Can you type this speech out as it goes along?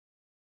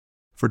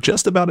for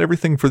just about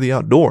everything for the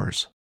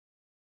outdoors.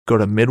 Go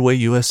to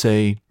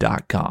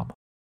MidwayUSA.com.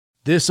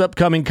 This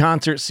upcoming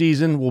concert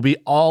season will be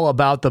all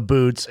about the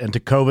boots, and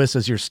Tecovas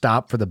is your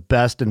stop for the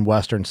best in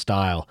Western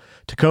style.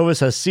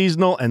 Tecovas has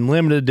seasonal and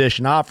limited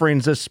edition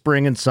offerings this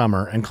spring and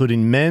summer,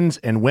 including men's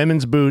and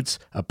women's boots,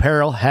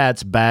 apparel,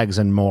 hats, bags,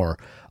 and more.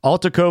 All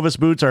Tecovas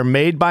boots are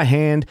made by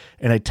hand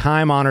in a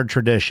time-honored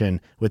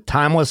tradition with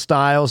timeless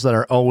styles that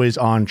are always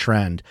on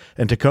trend.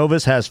 And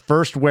Tecovas has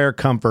first wear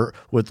comfort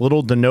with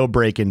little to no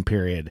break-in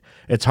period.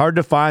 It's hard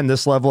to find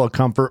this level of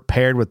comfort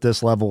paired with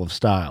this level of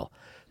style.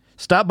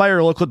 Stop by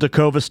your local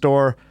Tecovas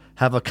store,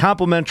 have a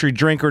complimentary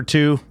drink or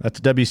two,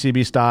 that's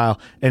WCB style,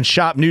 and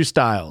shop new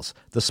styles.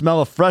 The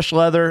smell of fresh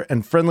leather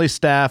and friendly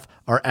staff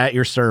are at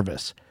your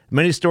service.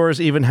 Many stores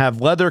even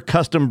have leather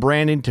custom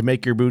branding to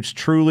make your boots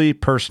truly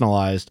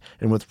personalized.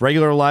 And with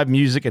regular live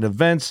music and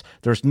events,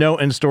 there's no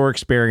in-store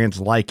experience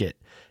like it.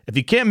 If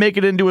you can't make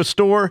it into a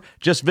store,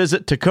 just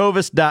visit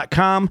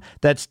tecovas.com.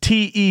 That's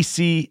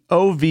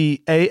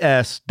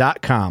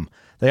TECOVAS.com.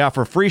 They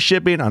offer free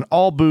shipping on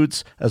all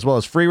boots, as well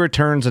as free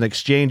returns and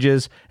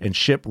exchanges, and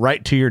ship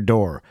right to your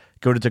door.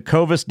 Go to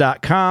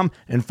tecovas.com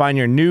and find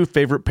your new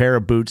favorite pair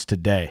of boots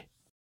today.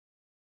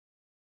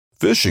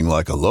 Fishing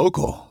like a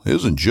local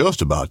isn't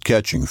just about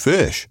catching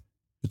fish.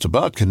 It's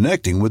about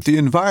connecting with the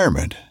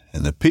environment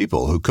and the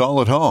people who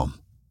call it home.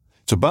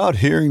 It's about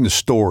hearing the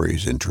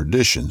stories and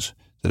traditions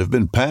that have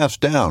been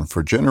passed down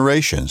for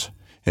generations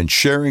and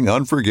sharing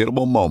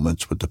unforgettable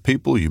moments with the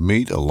people you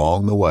meet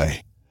along the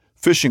way.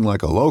 Fishing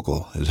like a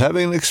local is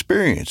having an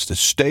experience that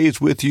stays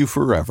with you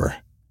forever.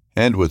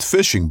 And with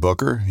Fishing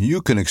Booker,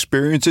 you can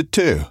experience it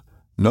too,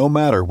 no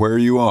matter where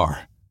you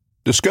are.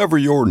 Discover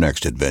your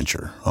next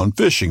adventure on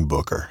Fishing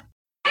Booker.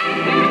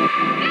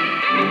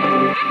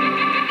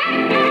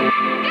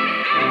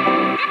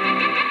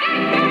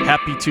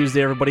 Happy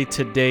Tuesday, everybody.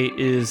 Today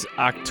is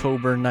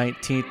October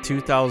 19th,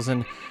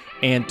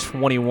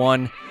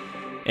 2021.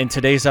 And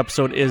today's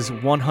episode is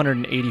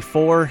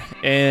 184,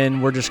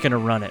 and we're just going to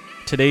run it.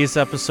 Today's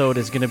episode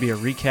is going to be a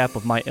recap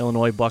of my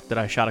Illinois buck that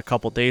I shot a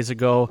couple days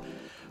ago.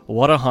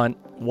 What a hunt.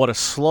 What a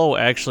slow,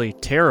 actually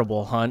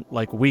terrible hunt,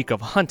 like week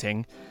of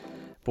hunting.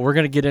 But we're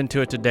going to get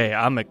into it today.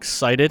 I'm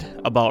excited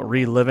about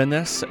reliving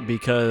this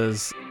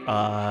because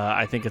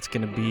I think it's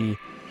going to be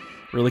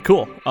really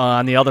cool.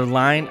 On the other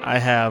line, I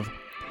have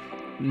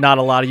not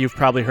a lot of you've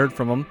probably heard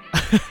from him,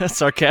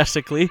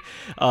 sarcastically.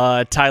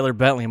 Tyler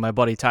Bentley, my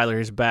buddy Tyler,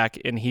 is back,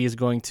 and he's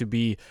going to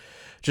be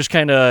just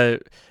kind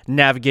of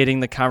navigating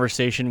the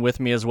conversation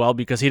with me as well,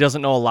 because he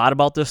doesn't know a lot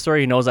about this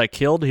story. He knows I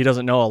killed. He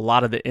doesn't know a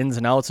lot of the ins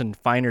and outs and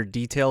finer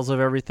details of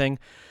everything.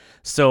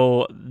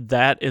 So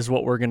that is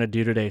what we're going to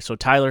do today. So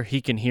Tyler,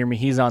 he can hear me.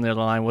 He's on the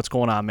other line. What's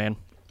going on, man?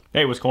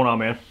 Hey, what's going on,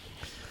 man?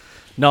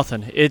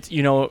 Nothing.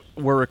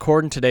 We're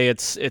recording today.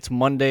 It's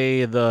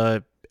Monday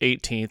the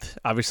 18th.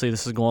 Obviously,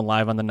 this is going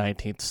live on the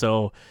 19th,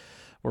 so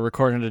we're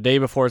recording the day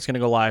before it's going to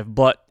go live.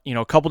 But,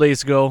 a couple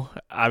days ago,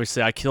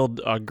 obviously, I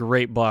killed a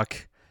great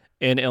buck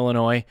in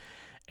Illinois,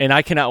 and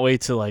I cannot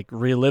wait to,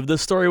 relive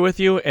this story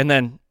with you and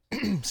then,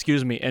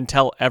 excuse me, and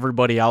tell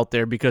everybody out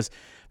there, because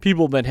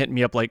people have been hitting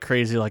me up like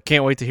crazy,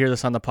 can't wait to hear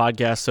this on the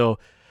podcast. So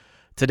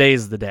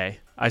today's the day.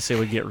 I say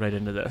we get right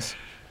into this.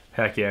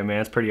 Heck yeah, man.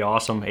 It's pretty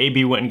awesome.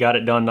 AB went and got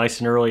it done nice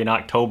and early in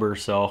October,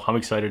 so I'm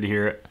excited to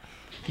hear it.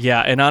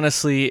 Yeah, and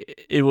honestly,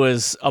 it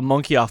was a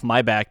monkey off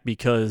my back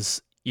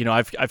because,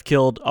 I've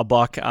killed a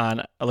buck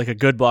on, a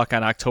good buck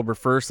on October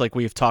 1st, like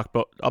we've talked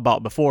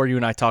about before. You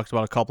and I talked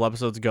about a couple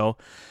episodes ago.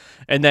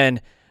 And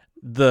then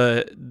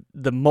the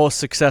most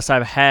success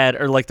I've had,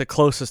 or the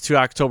closest to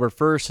October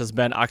 1st, has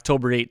been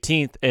October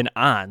 18th and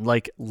on,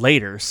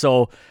 later.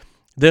 So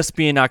this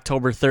being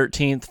October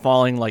 13th,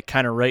 falling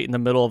kind of right in the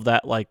middle of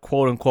that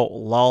quote unquote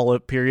lull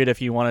period, if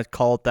you want to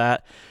call it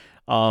that,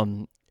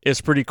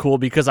 is pretty cool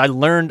because I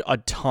learned a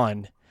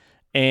ton,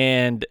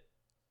 and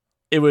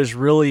it was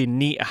really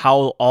neat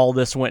how all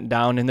this went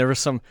down. And there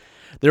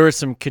were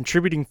some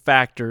contributing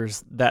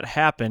factors that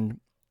happened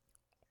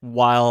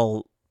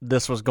while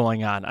this was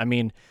going on. I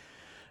mean,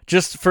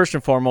 just first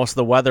and foremost,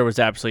 the weather was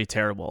absolutely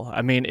terrible.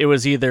 I mean, it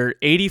was either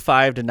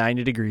 85 to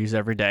 90 degrees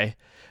every day,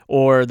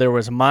 or there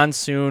was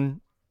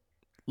monsoon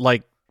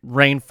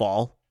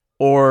rainfall,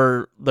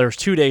 or there's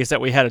 2 days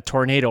that we had a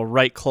tornado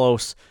right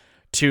close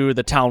to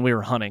the town we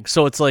were hunting.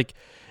 So it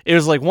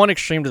was one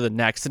extreme to the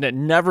next, and it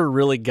never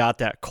really got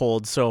that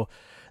cold. So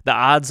the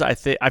odds, I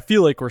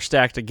feel like, were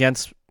stacked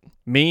against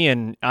me,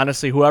 and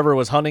honestly whoever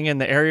was hunting in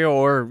the area,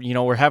 or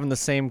we're having the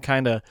same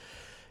kind of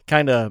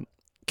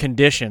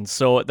conditions.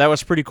 So that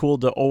was pretty cool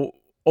to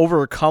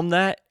overcome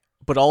that,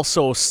 but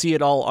also see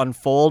it all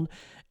unfold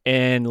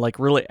and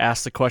really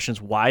ask the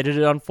questions, why did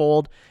it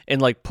unfold,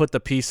 and put the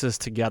pieces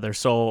together.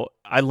 So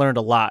I learned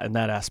a lot in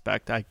that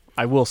aspect. I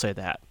will say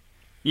that.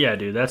 Yeah,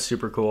 dude, that's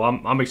super cool.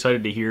 I'm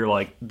excited to hear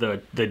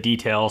the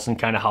details and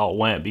kind of how it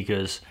went,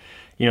 because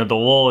the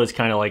lull is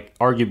kind of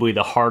arguably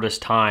the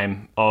hardest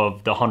time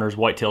of the hunter's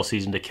whitetail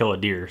season to kill a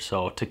deer.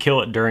 So to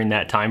kill it during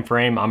that time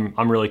frame,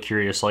 I'm really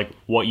curious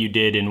what you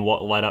did and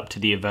what led up to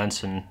the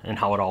events and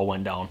how it all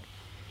went down.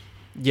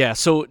 Yeah,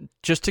 so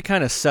just to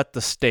kind of set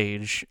the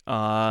stage,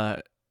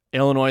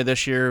 Illinois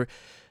this year,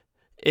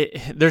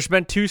 there's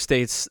been 2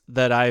 states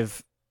that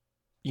I've,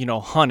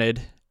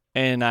 hunted,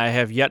 and I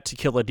have yet to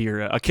kill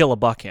a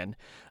buck in,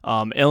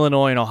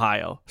 Illinois and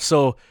Ohio.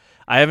 So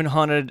I haven't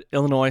hunted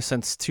Illinois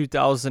since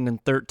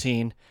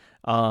 2013,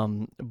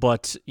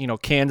 but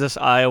Kansas,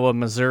 Iowa,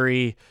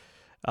 Missouri,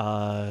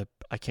 I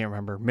can't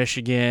remember,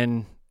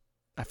 Michigan.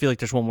 I feel like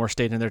there's one more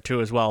state in there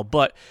too as well.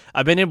 But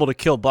I've been able to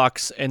kill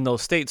bucks in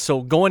those states.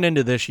 So going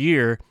into this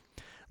year,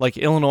 like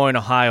Illinois and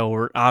Ohio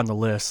were on the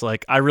list.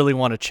 Like I really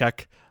want to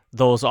check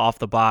those off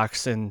the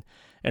box and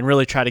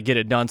really try to get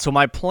it done. So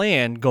my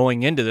plan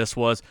going into this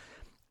was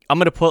I'm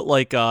going to put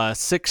like a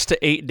 6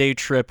 to 8 day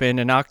trip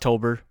in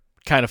October,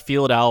 kind of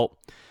feel it out.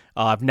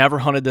 I've never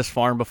hunted this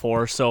farm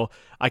before, so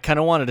I kind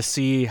of wanted to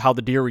see how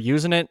the deer were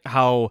using it,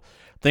 how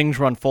things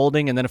were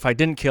unfolding, and then if I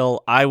didn't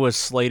kill, I was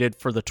slated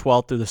for the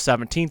 12th through the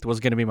 17th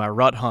was going to be my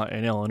rut hunt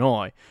in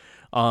Illinois.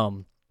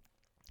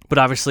 But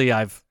obviously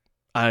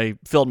I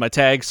filled my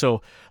tag,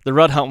 so the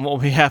rut hunt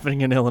won't be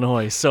happening in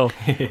Illinois. So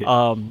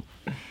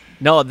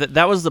no,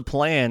 that was the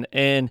plan,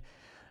 and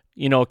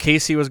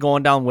Casey was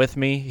going down with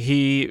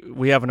me.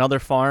 We have another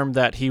farm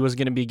that he was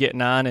going to be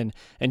getting on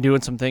and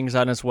doing some things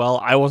on as well.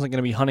 I wasn't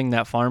going to be hunting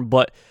that farm,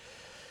 but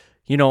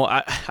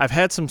I've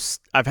had some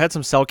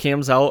cell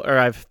cams out, or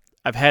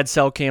I've had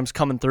cell cams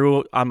coming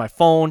through on my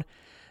phone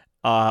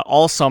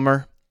all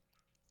summer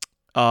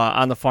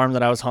on the farm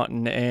that I was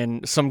hunting,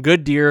 and some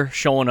good deer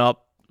showing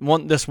up.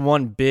 This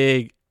one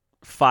big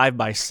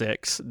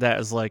 5x6 that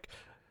is like,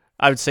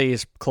 I would say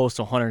is close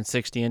to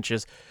 160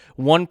 inches.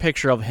 One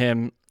picture of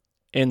him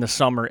in the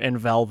summer in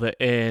velvet,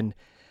 and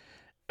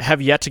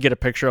have yet to get a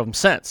picture of him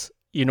since.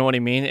 You know what I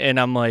mean? And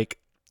I'm like,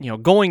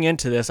 going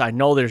into this, I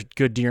know there's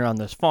good deer on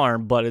this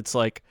farm, but it's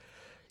like,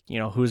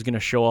 who's going to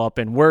show up,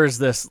 and where is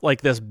this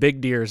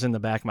big deer is in the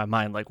back of my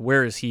mind. Like,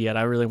 where is he at?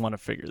 I really want to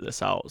figure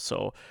this out.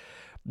 So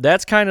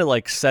that's kind of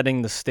like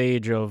setting the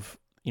stage of,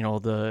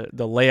 the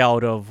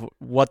layout of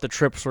what the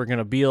trips were going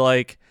to be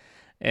like.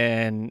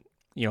 And,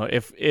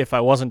 if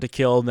I wasn't to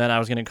kill, then I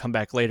was going to come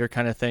back later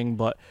kind of thing.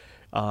 But,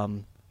 I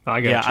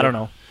don't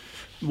know.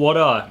 What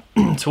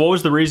so what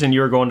was the reason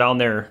you were going down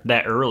there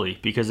that early?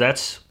 Because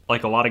that's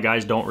like a lot of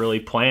guys don't really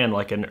plan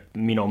like an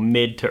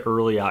mid to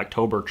early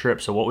October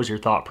trip. So what was your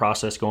thought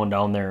process going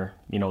down there,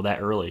 that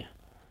early?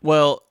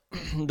 Well,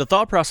 the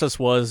thought process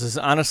is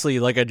honestly,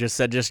 like I just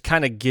said, just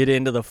kind of get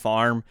into the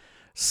farm,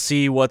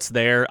 see what's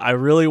there. I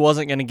really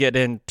wasn't going to get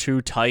in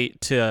too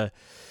tight to,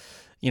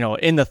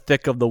 in the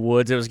thick of the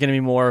woods. It was going to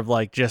be more of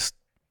like just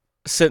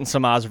sitting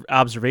some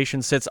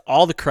observation sits.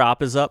 All the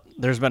crop is up.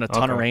 There's been a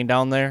ton of rain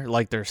down there.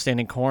 Like there's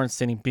standing corn,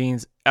 standing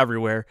beans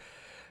everywhere.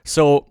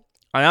 So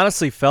I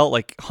honestly felt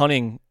like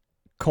hunting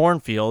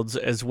cornfields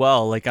as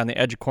well, like on the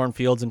edge of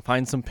cornfields, and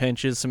find some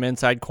pinches, some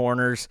inside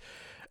corners,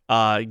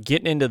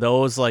 getting into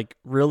those, like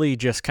really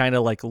just kind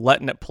of like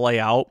letting it play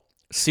out,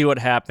 see what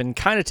happened,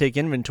 kind of take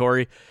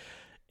inventory,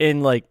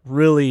 and like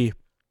really,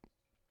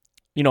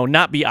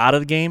 not be out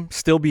of the game,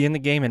 still be in the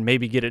game and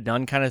maybe get it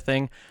done kind of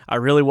thing. I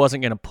really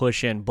wasn't going to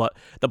push in, but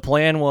the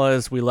plan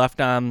was we left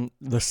on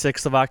the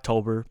 6th of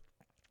October.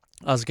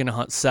 I was going to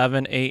hunt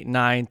 7, 8,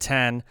 9,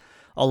 10,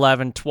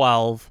 11,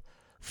 12,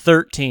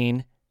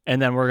 13,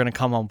 and then we're going to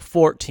come home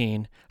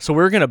 14. So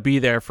we're going to be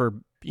there for,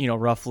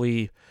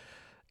 roughly,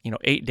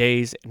 8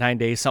 days, 9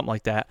 days, something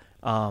like that.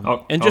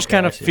 And just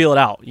kind of feel it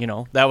out.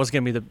 That was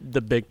going to be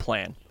the big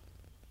plan.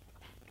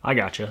 I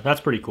gotcha.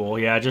 That's pretty cool.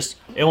 Yeah, just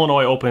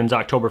Illinois opens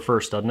October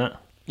 1st, doesn't it?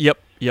 Yep.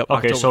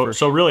 Okay,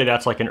 so really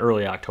that's like an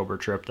early October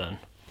trip then.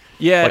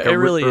 Yeah, like it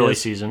really early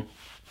is. Season.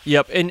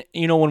 Yep, and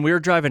when we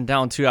were driving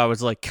down too, I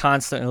was like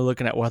constantly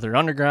looking at Weather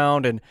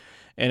Underground and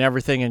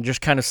everything, and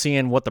just kind of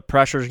seeing what the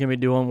pressure is going to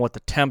be doing, what the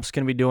temp's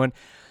going to be doing.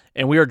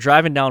 And we were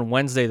driving down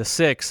Wednesday the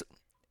 6th,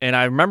 and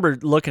I remember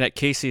looking at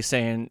Casey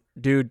saying,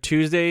 dude,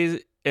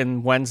 Tuesday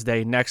and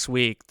Wednesday next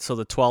week, so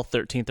the 12th,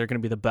 13th, are going to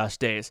be the best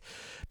days.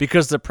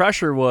 Because the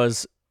pressure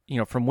was,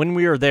 from when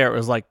we were there, it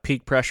was like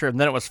peak pressure, and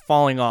then it was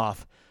falling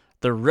off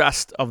the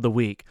rest of the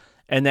week.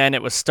 And then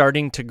it was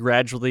starting to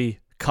gradually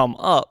come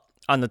up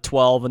on the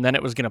 12th, and then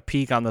it was going to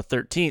peak on the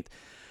 13th.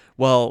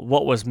 Well,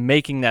 what was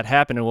making that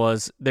happen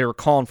was they were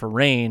calling for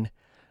rain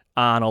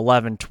on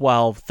 11,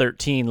 12,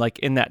 13, like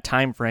in that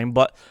time frame.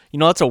 But,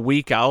 that's a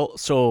week out.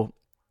 So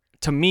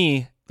to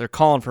me, they're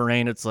calling for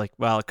rain. It's like,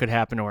 well, it could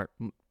happen or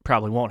it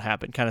probably won't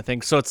happen kind of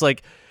thing. So it's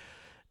like,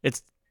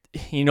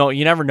 you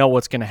never know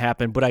what's going to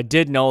happen. But I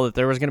did know that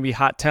there was going to be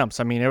hot temps.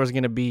 I mean, there was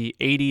going to be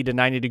 80 to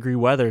 90 degree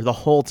weather the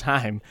whole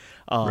time.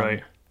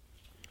 Right.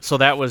 So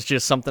that was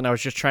just something I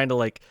was just trying to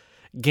like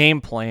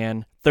game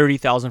plan,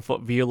 30,000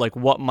 foot view, like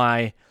what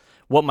my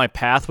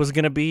path was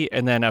going to be,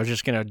 and then I was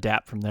just going to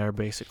adapt from there,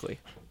 basically.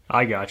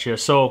 I gotcha.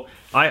 So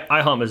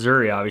I hunt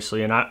Missouri,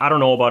 obviously, and I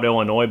don't know about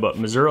Illinois, but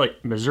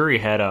Missouri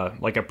had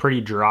a pretty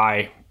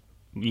dry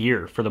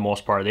year for the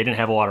most part. They didn't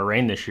have a lot of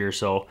rain this year,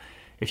 so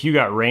if you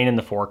got rain in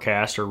the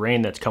forecast or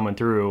rain that's coming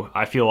through,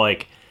 I feel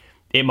like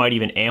it might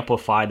even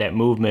amplify that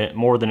movement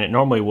more than it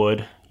normally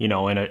would, in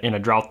a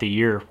droughty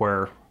year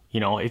where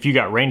if you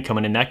got rain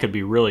coming in, that could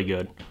be really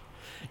good.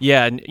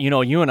 Yeah, and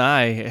you and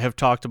I have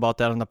talked about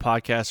that on the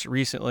podcast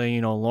recently.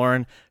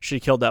 Lauren, she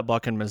killed that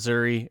buck in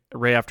Missouri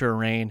right after a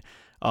rain.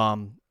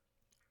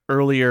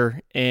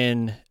 Earlier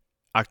in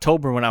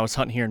October when I was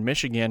hunting here in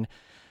Michigan,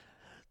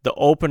 the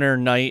opener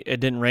night it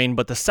didn't rain,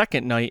 but the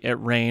second night it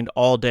rained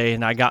all day,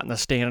 and I got in the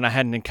stand and I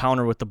had an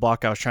encounter with the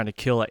buck I was trying to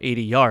kill at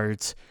 80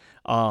 yards.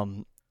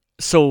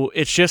 So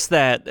it's just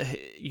that,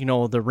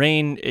 the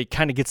rain, it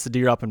kind of gets the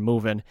deer up and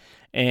moving,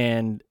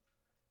 and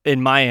in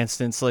my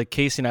instance, like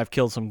Casey and I've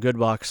killed some good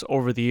bucks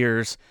over the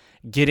years,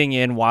 getting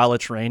in while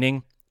it's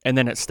raining and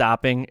then it's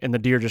stopping and the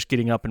deer just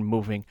getting up and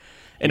moving.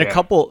 And a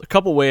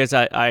couple ways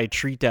I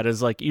treat that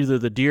is like either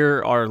the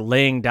deer are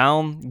laying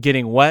down,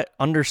 getting wet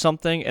under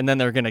something, and then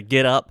they're going to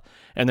get up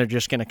and they're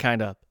just going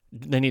to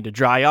they need to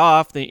dry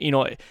off.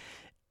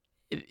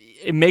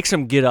 It makes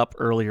them get up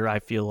earlier, I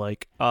feel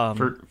like.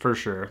 For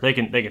sure. They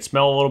can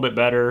smell a little bit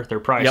better. They're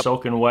probably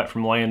soaking wet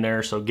from laying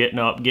there, so getting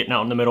up, getting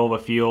out in the middle of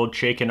a field,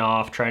 shaking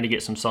off, trying to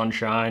get some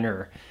sunshine,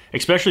 or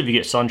especially if you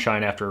get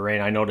sunshine after a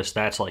rain, I noticed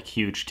that's like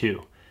huge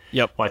too.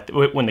 Yep. Like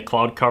when the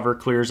cloud cover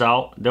clears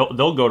out,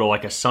 they'll go to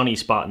like a sunny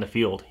spot in the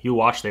field. You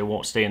watch, they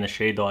won't stay in the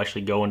shade. They'll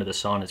actually go into the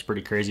sun. It's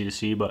pretty crazy to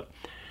see. But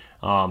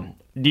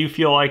do you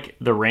feel like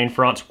the rain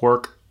fronts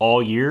work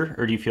all year,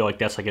 or do you feel like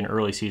that's like an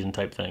early season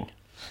type thing?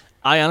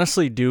 I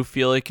honestly do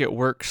feel like it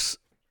works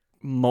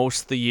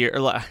most of the year.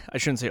 I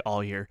shouldn't say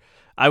all year.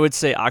 I would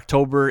say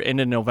October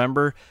into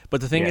November.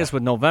 But the thing is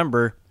with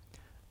November,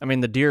 I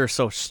mean, the deer are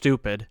so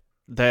stupid.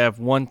 They have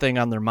one thing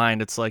on their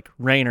mind. It's like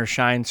rain or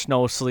shine,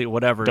 snow, sleet,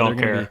 whatever. Don't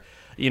care.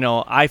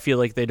 I feel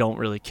like they don't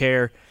really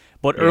care.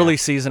 But early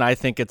season, I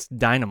think it's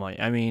dynamite.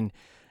 I mean,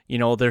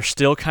 they're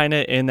still kind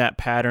of in that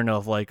pattern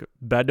of like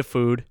bed to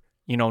food,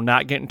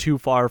 not getting too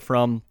far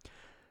from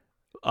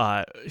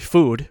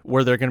food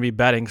where they're going to be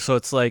bedding. So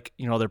it's like,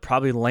 they're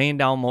probably laying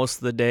down most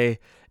of the day.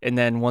 And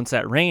then once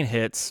that rain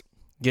hits,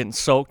 getting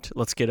soaked,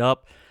 let's get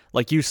up.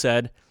 Like you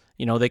said,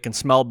 they can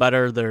smell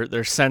better,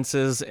 their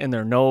senses in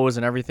their nose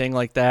and everything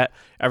like that.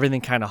 Everything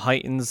kind of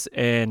heightens,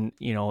 and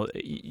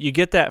you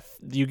get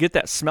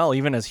that smell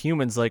even as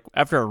humans. Like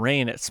after a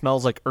rain, it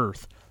smells like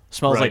earth,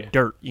 smells like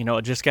dirt.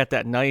 It just got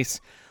that nice.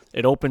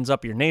 It opens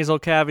up your nasal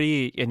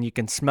cavity, and you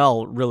can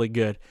smell really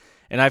good.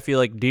 And I feel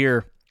like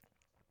deer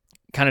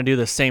kind of do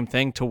the same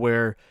thing to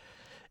where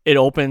it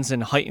opens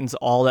and heightens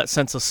all that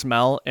sense of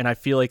smell. And I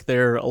feel like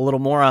they're a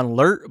little more on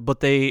alert,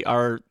 but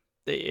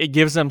it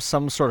gives them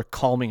some sort of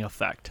calming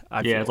effect.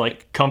 It's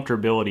like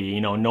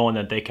comfortability, knowing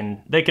that they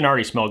can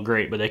already smell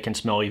great, but they can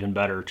smell even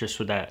better just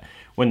with that.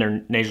 When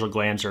their nasal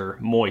glands are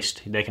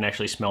moist, they can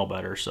actually smell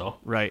better. So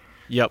right.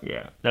 Yep.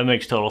 Yeah, that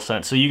makes total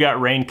sense. So you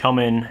got rain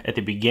coming at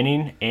the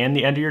beginning and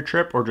the end of your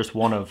trip, or just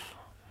one of?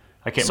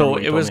 I can't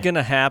remember. So it was going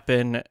to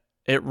happen.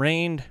 It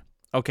rained.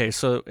 Okay,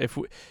 so if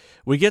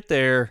we get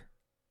there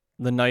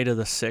the night of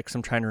the 6th,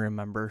 I'm trying to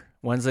remember.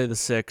 Wednesday the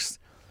 6th.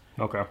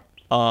 Okay.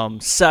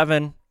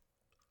 7,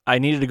 I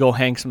needed to go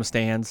hang some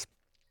stands.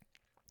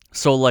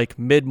 So like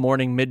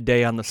mid-morning,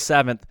 midday on the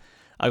 7th,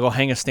 I go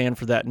hang a stand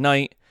for that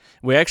night.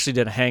 We actually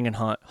did a hang and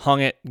hunt,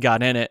 hung it,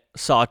 got in it,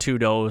 saw 2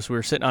 does. We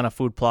were sitting on a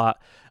food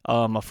plot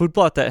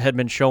that had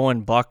been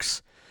showing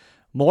bucks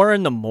more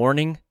in the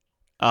morning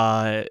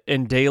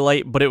in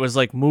daylight, but it was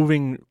like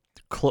moving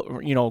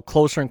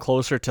closer and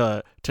closer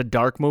to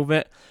dark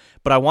movement.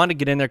 But I wanted to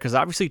get in there because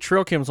obviously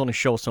trail cams only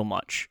show so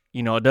much.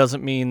 It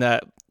doesn't mean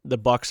that the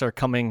bucks are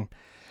coming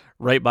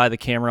right by the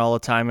camera all the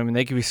time. I mean,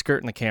 they could be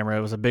skirting the camera.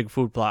 It was a big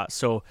food plot.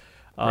 So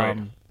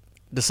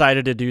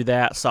decided to do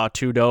that, saw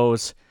 2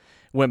 does,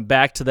 went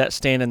back to that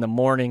stand in the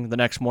morning. The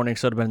next morning,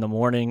 so it would have been the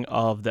morning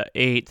of the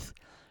 8th,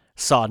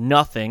 saw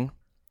nothing.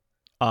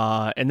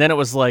 And then it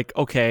was like,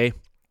 okay,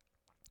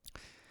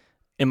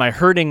 am I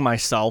hurting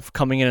myself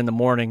coming in the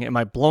morning? Am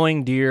I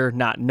blowing deer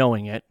not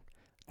knowing it?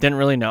 Didn't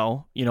really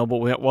know,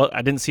 but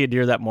I didn't see a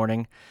deer that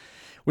morning.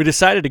 We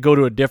decided to go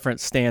to a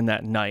different stand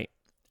that night.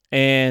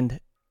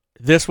 And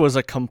this was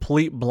a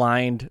complete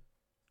blind,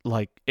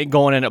 like it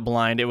going in at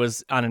blind. It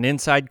was on an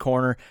inside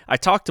corner. I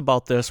talked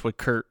about this with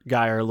Kurt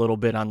Geyer a little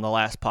bit on the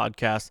last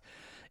podcast.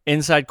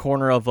 Inside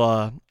corner of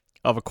a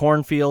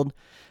cornfield,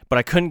 but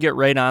I couldn't get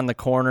right on the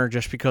corner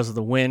just because of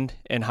the wind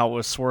and how it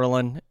was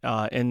swirling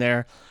in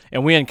there.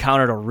 And we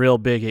encountered a real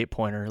big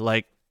 8-pointer,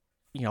 like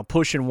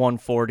pushing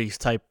 140s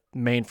type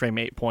mainframe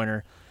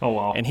 8-pointer. Oh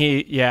wow! And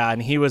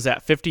he was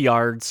at 50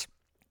 yards.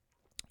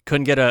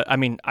 Couldn't get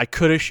I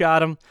could have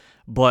shot him,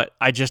 but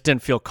I just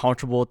didn't feel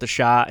comfortable with the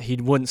shot. He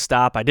wouldn't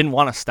stop. I didn't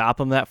want to stop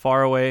him that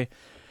far away.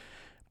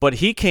 But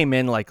he came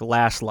in like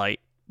last light.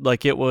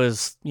 Like it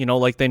was,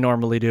 like they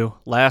normally do.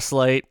 Last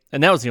light.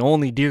 And that was the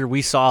only deer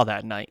we saw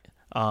that night.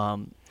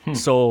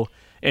 So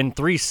in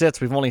 3 sits,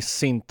 we've only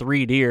seen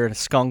 3 deer and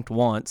skunked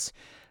once.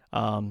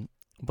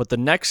 But the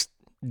next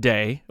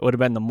day, it would have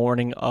been the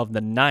morning of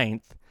the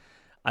 9th,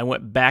 I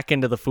went back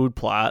into the food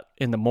plot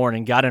in the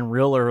morning, got in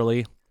real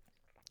early.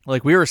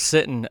 Like we were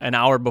sitting an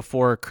hour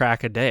before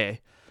crack of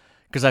day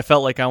because I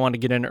felt like I wanted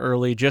to get in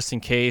early just in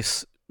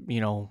case,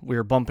 we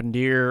were bumping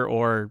deer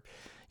or,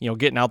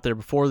 getting out there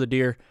before the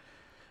deer.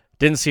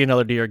 Didn't see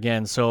another deer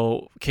again.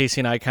 So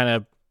Casey and I kind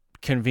of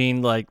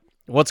convened, like,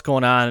 what's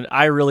going on?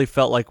 I really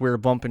felt like we were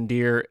bumping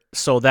deer.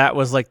 So that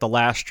was like the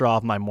last straw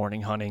of my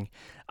morning hunting.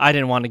 I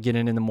didn't want to get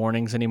in the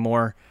mornings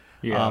anymore.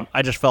 Yeah.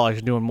 I just felt like I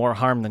was doing more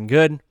harm than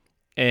good.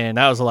 And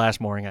that was the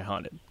last morning I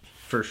hunted.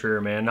 For sure,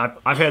 man.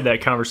 I've had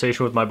that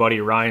conversation with my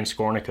buddy Ryan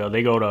Skornica.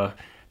 They go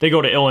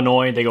to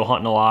Illinois, they go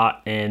hunting a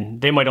lot,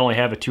 and they might only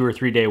have a 2 or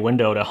 3 day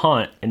window to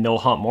hunt, and they'll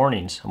hunt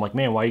mornings. I'm like,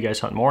 man, why you guys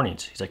hunt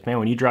mornings? He's like, man,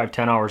 when you drive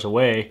 10 hours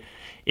away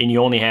and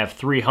you only have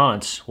 3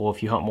 hunts, well,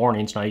 if you hunt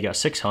mornings, now you got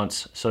 6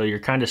 hunts. So you're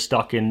kind of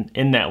stuck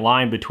in that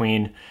line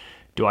between,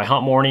 do I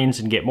hunt mornings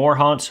and get more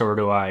hunts, or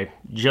do I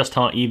just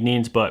hunt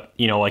evenings? But,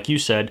 like you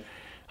said,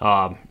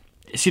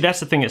 see, that's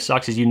the thing that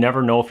sucks, is you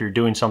never know if you're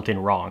doing something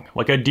wrong.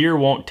 Like, a deer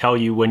won't tell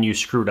you when you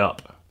screwed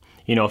up.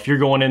 If you're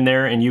going in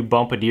there and you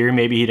bump a deer,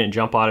 maybe he didn't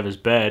jump out of his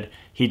bed,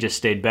 he just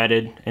stayed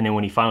bedded, and then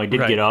when he finally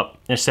did get up,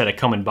 instead of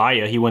coming by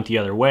you, he went the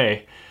other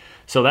way.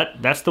 So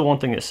that's the one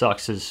thing that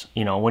sucks is,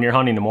 when you're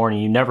hunting in the morning,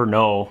 you never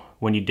know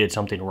when you did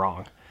something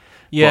wrong.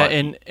 Yeah,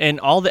 and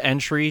all the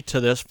entry to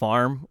this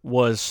farm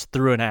was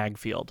through an ag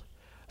field.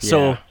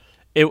 So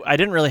I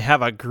didn't really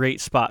have a great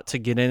spot to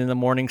get in the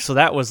morning, so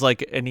that was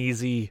like an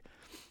easy,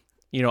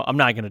 I'm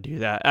not going to do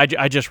that.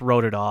 I just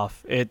wrote it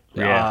off. I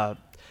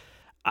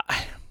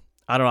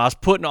don't know. I was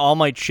putting all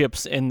my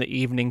chips in the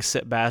evening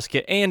sit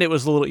basket, and it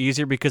was a little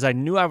easier because I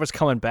knew I was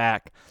coming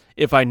back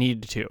if I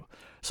needed to.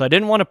 So I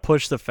didn't want to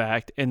push the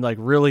fact and like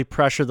really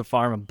pressure the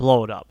farm and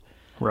blow it up.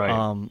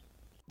 Right.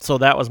 So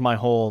that was my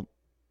whole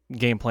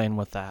game plan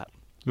with that.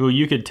 Well,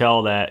 you could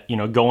tell that,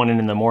 going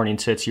in the morning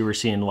sits, you were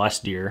seeing less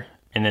deer,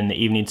 and then the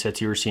evening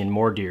sits, you were seeing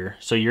more deer.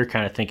 So you're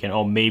kind of thinking,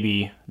 oh,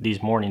 maybe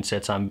these morning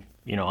sits, I'm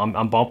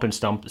bumping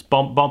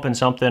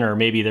something, or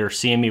maybe they're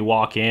seeing me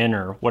walk in,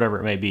 or whatever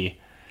it may be.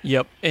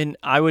 Yep. And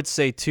I would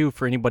say, too,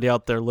 for anybody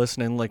out there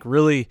listening, like,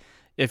 really,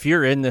 if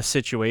you're in this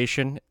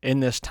situation, in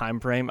this time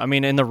frame, I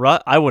mean, in the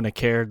rut, I wouldn't have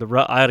cared. The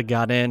rut, I'd have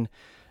got in,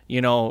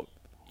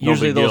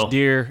 usually those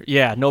deer,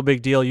 no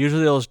big deal.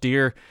 Usually those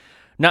deer,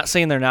 not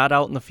saying they're not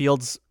out in the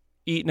fields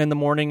eating in the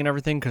morning and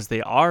everything, because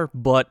they are,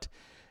 but,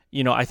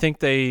 I think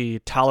they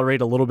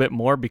tolerate a little bit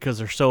more because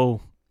they're so,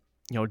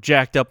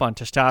 jacked up on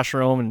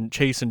testosterone and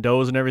chasing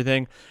does and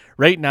everything.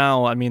 Right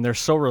now, I mean, they're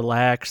so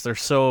relaxed. They're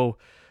so...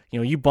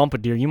 you bump a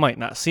deer, you might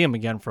not see them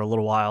again for a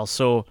little while.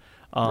 So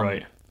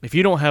if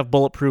you don't have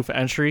bulletproof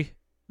entry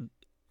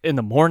in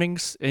the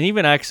mornings, and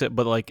even exit,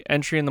 but like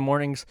entry in the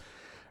mornings,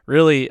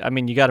 really, I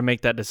mean, you got to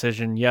make that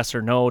decision, yes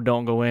or no,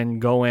 don't go in,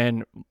 go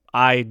in.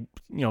 I,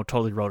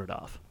 totally wrote it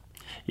off.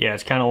 Yeah,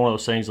 it's kind of one of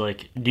those things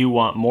like, do you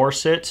want more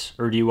sits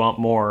or do you want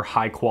more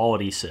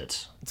high-quality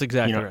sits? That's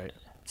exactly right.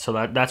 So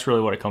that's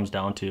really what it comes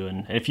down to.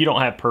 And if you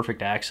don't have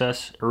perfect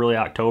access early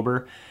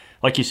October,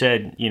 like you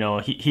said,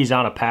 he's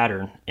on a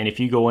pattern, and if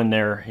you go in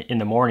there in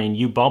the morning,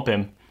 you bump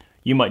him,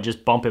 you might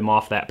just bump him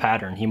off that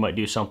pattern. He might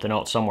do something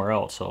else somewhere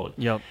else, so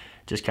it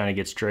just kind of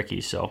gets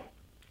tricky. So,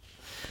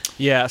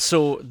 yeah.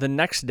 So the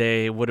next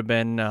day would have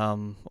been,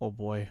 oh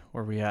boy,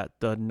 where are we at?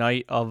 The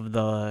night of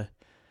the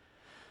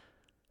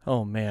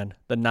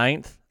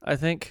 9th, I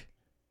think.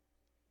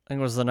 I think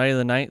it was the night of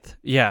the 9th.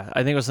 Yeah,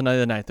 I think it was the night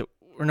of the 9th.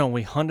 No,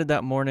 we hunted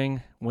that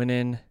morning, went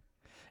in.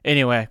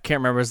 Anyway, I can't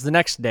remember. It was the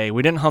next day.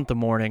 We didn't hunt the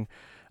morning.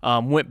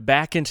 Went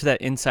back into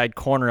that inside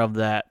corner of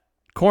that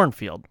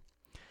cornfield,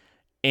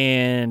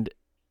 and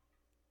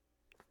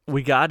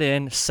we got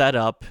in, set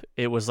up.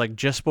 It was like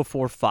just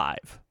before 5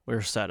 we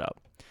were set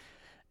up,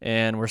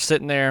 and we're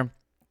sitting there,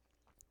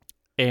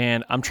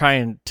 and I'm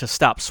trying to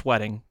stop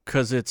sweating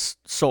because it's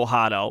so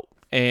hot out,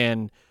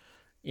 and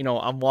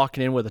I'm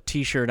walking in with a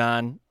t-shirt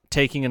on,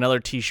 taking another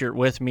t-shirt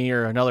with me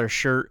or another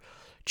shirt,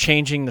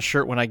 changing the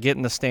shirt when I get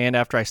in the stand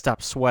after I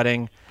stop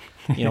sweating,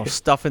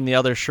 stuffing the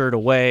other shirt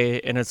away.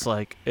 And it's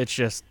like,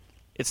 it's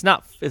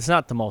not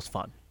the most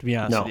fun, to be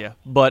honest with you,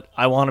 but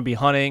I want to be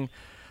hunting.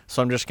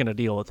 So I'm just going to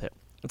deal with it.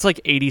 It's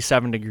like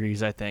 87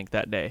 degrees, I think,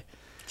 that day.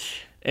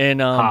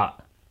 And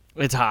hot.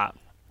 It's hot.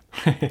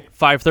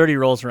 5:30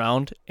 rolls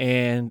around,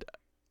 and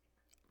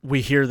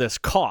we hear this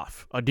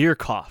cough, a deer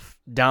cough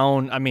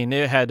down. I mean,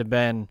 it had to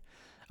been,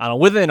 I don't know,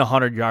 within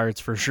 100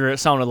 yards for sure. It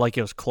sounded like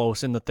it was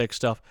close in the thick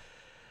stuff.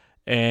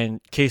 And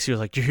Casey was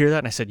like, "Did you hear that?"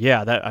 And I said,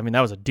 "Yeah, that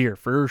was a deer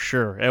for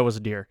sure. It was a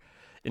deer."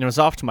 And it was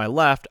off to my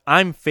left.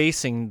 I'm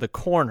facing the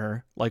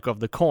corner, like, of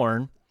the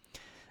corn,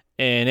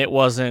 and it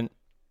wasn't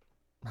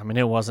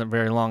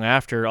very long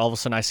after. All of a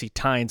sudden, I see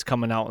tines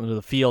coming out into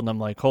the field, and I'm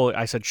like, "Holy!"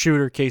 I said,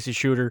 "Shooter, Casey,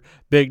 shooter,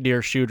 big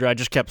deer, shooter." I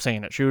just kept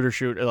saying it, "Shooter,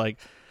 shooter," like.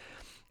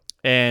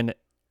 And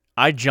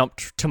I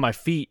jumped to my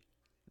feet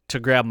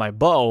to grab my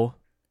bow,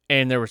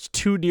 and there was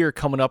 2 deer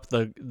coming up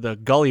the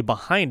gully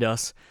behind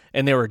us,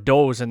 and they were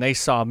does, and they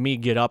saw me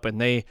get up, and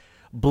they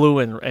blew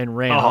and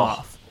ran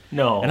off.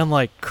 No. And I'm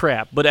like,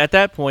 crap. But at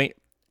that point,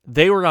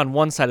 they were on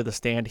one side of the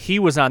stand. He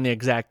was on the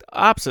exact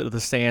opposite of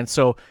the stand,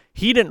 so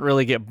he didn't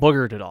really get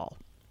boogered at all.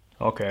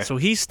 Okay. So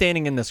he's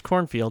standing in this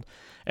cornfield,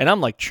 and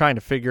I'm like trying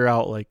to figure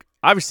out, like,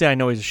 obviously I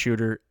know he's a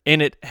shooter,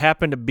 and it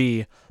happened to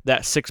be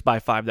that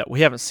 6x5 that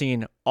we haven't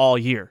seen all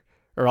year,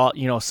 or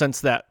all,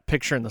 since that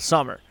picture in the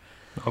summer.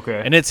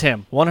 Okay. And it's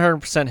him,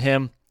 100%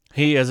 him.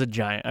 He is a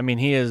giant. I mean,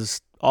 he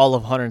is all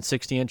of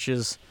 160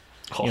 inches.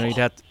 You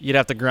know, you'd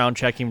have to ground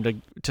check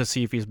him to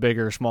see if he's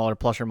bigger or smaller,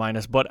 plus or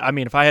minus. But I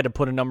mean, if I had to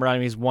put a number on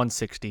him, he's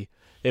 160,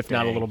 if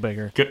not a little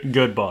bigger.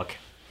 Good buck.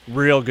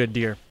 Real good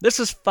deer. This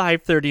is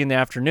 5:30 in the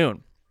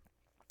afternoon.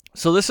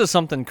 So this is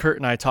something Kurt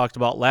and I talked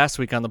about last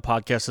week on the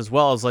podcast as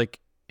well. Is like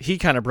he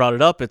kind of brought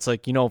it up. It's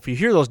like, you know, if you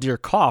hear those deer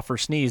cough or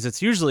sneeze,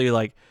 it's usually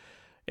like,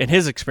 in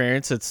his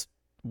experience, it's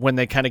when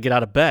they kind of get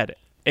out of bed.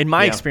 In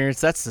my experience,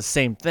 that's the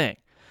same thing.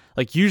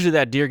 Like usually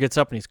that deer gets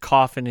up and he's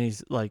coughing and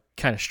he's like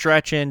kind of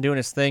stretching, doing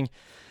his thing.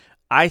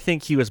 I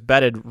think he was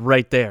bedded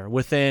right there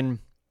within,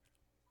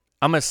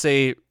 I'm going to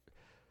say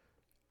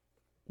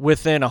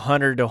within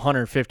 100 to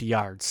 150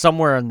 yards,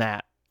 somewhere in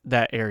that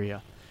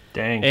area.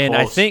 Dang, and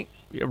close. I think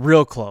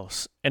real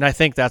close. And I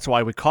think that's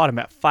why we caught him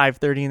at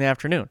 5:30 in the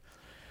afternoon.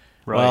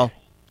 Right. Well,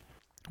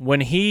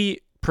 when he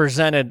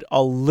presented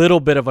a little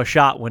bit of a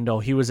shot window,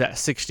 he was at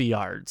 60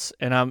 yards,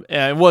 and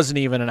it wasn't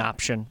even an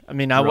option. I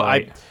mean,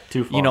 I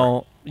too far. You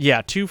know,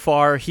 yeah, too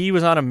far. He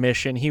was on a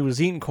mission. He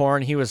was eating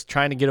corn. He was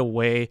trying to get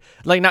away,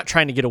 like not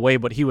trying to get away,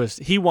 but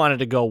he wanted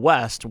to go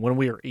west when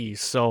we were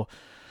east. So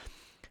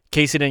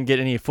Casey didn't get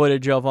any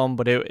footage of him,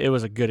 but it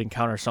was a good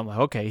encounter. So I'm like,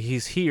 okay,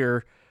 he's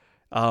here.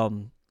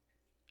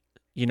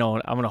 You know,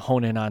 I'm gonna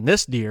hone in on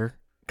this deer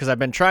because I've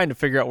been trying to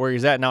figure out where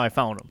he's at. Now I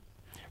found him.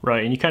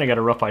 Right, and you kind of got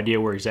a rough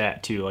idea where he's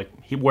at too, like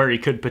where he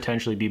could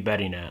potentially be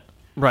bedding at.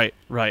 Right.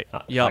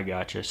 Yeah, I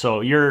gotcha.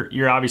 So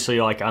you're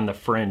obviously like on the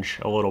fringe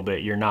a little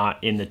bit. You're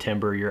not in the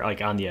timber. You're like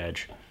on the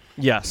edge.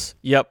 Yes.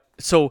 Yep.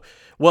 So,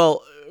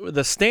 well,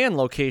 the stand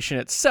location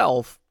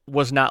itself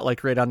was not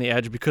like right on the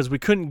edge because we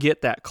couldn't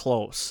get that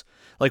close.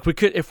 Like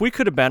if we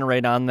could have been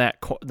right on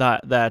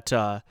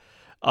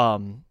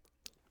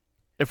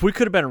if we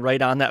could have been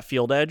right on that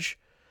field edge,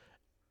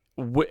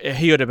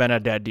 he would have been a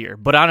dead deer.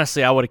 But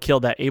honestly, I would have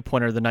killed that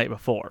 8-pointer the night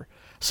before.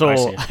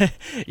 So,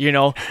 you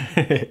know,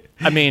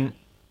 I mean,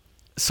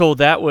 so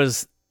that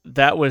was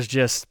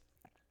just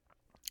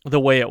the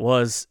way it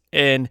was.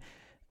 And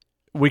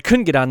we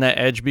couldn't get on that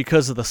edge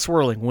because of the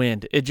swirling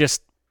wind. It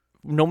just,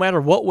 no matter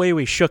what way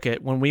we shook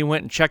it, when we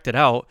went and checked it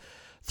out,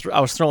 I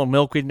was throwing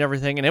milkweed and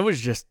everything, and it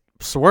was just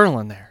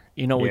swirling there.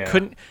 You know, we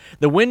couldn't,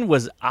 the wind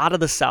was out of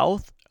the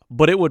south,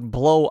 but it would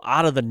blow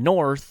out of the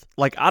north,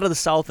 like out of the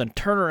south, and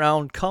turn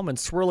around, come and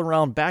swirl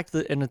around back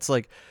and it's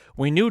like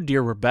we knew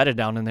deer were bedded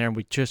down in there, and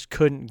we just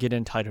couldn't get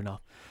in tight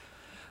enough.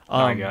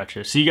 I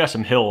gotcha. So you got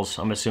some hills,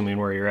 I'm assuming,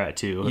 where you're at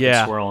too.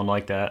 Yeah, swirling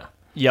like that.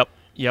 Yep.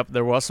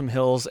 There was some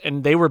hills,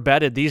 and they were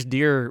bedded. These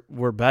deer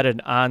were bedded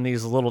on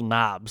these little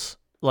knobs,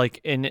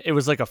 and it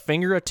was like a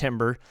finger of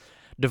timber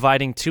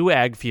dividing 2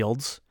 ag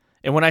fields.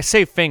 And when I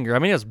say finger, I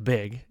mean it was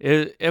big.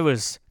 It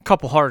was a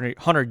couple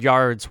hundred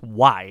yards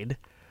wide.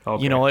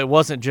 Okay. You know, it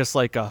wasn't just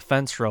like a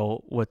fence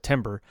row with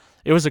timber.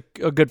 It was a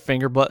good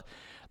finger, but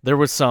there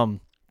was some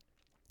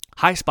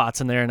high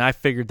spots in there, and I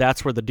figured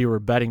that's where the deer were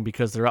bedding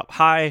because they're up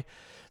high.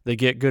 They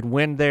get good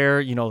wind there,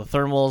 you know, the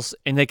thermals,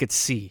 and they could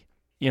see.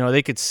 You know,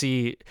 they could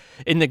see.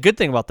 And the good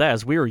thing about that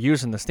is we were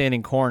using the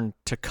standing corn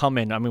to come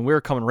in. I mean, we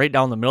were coming right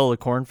down the middle of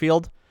the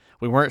cornfield.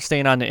 We weren't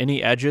staying on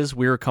any edges.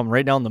 We were coming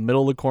right down the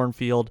middle of the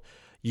cornfield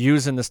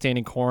using the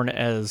standing corn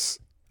as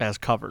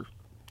cover.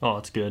 Oh,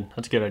 that's good.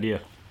 That's a good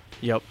idea.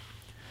 Yep.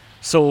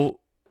 So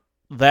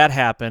that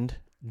happened.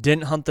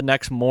 Didn't hunt the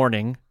next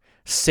morning.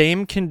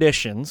 Same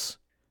conditions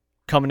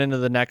coming into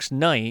the next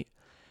night.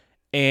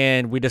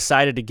 And we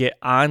decided to get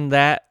on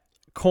that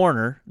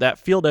corner, that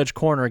field edge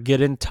corner,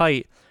 get in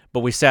tight,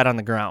 but we sat on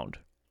the ground.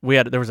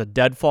 There was a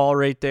deadfall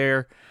right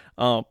there.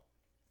 There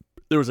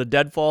was a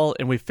deadfall,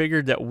 and we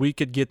figured that we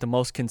could get the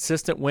most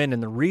consistent wind.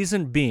 And the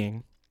reason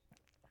being,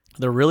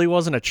 there really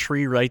wasn't a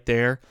tree right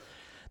there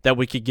that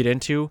we could get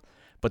into.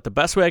 But the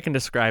best way I can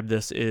describe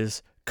this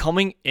is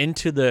coming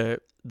into the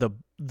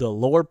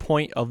lower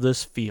point of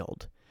this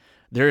field,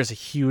 there is a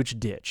huge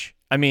ditch.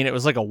 I mean, it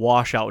was like a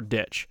washout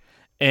ditch.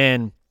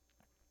 And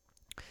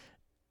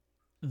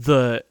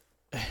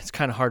it's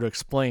kind of hard to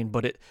explain,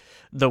 but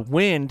the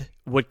wind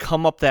would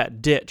come up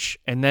that ditch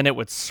and then it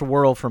would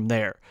swirl from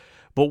there.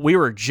 But we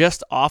were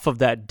just off of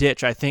that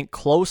ditch, I think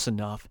close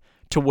enough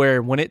to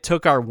where when it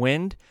took our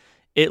wind,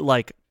 it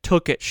like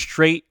took it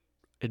straight,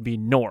 it'd be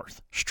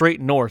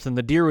straight north, and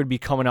the deer would be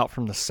coming out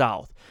from the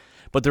south.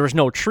 But there was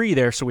no tree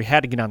there, so we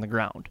had to get on the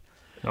ground.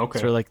 Okay.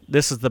 So we're like,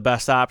 this is the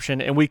best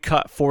option, and we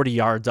cut 40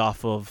 yards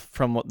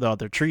from the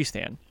other tree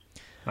stand.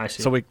 I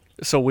see.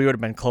 So we would have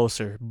been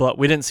closer, but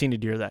we didn't see any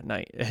deer that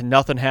night. And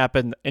nothing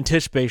happened.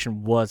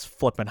 Anticipation was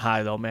flipping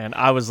high, though, man.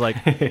 I was like,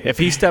 if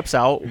he steps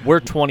out, we're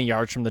 20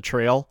 yards from the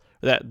trail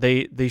that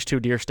these 2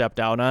 deer stepped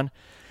out on.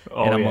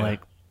 Oh, and I'm like,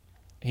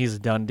 he's a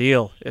done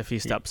deal if he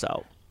steps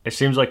out. It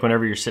seems like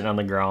whenever you're sitting on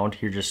the ground,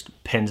 you're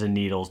just pins and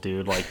needles,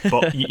 dude. Like,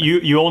 but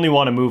you only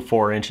want to move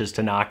 4 inches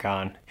to knock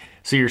on.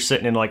 So you're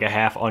sitting in like a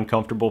half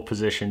uncomfortable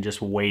position,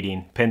 just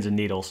waiting, pins and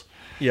needles.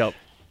 Yep.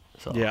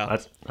 So yeah,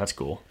 that's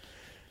cool.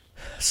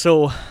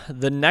 So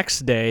the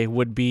next day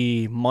would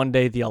be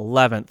Monday the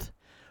 11th,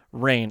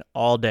 rain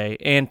all day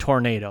and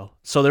tornado.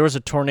 So there was a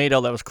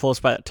tornado that was close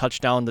by that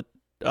touchdown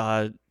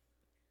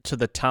to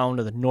the town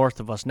to the north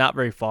of us, not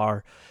very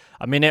far.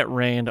 I mean, it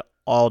rained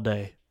all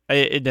day.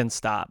 It didn't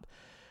stop.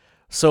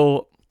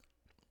 So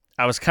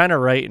I was kind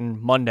of writing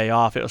Monday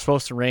off. It was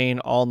supposed to rain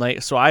all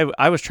night. So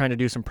I was trying to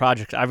do some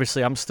projects.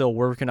 Obviously, I'm still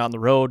working on the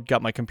road,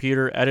 got my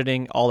computer,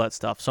 editing, all that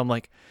stuff. So I'm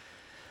like,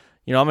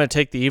 I'm going to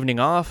take the evening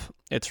off.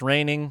 It's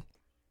raining.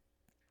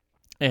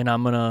 And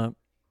I'm going to,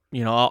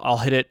 I'll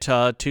hit it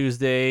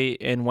Tuesday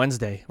and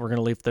Wednesday. We're going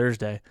to leave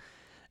Thursday.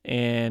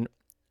 And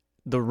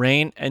the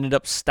rain ended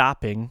up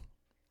stopping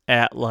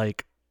at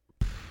like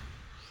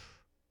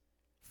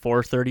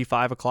 4:30,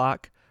 5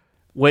 o'clock,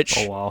 which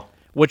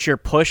you're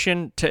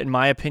pushing to, in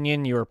my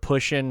opinion, you're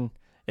pushing,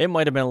 it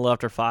might have been a little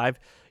after 5,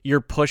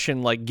 you're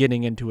pushing like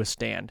getting into a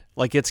stand.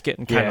 Like it's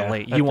getting kind of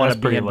late. You want to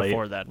be in late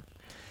before then.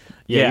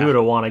 Yeah, you would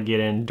have want to get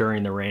in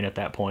during the rain at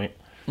that point.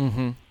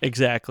 Mm-hmm,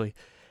 exactly.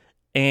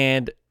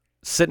 And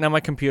sitting on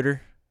my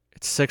computer,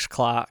 it's 6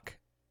 o'clock,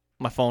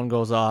 my phone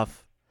goes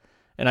off,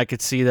 and I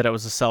could see that it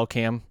was a cell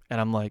cam,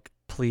 and I'm like,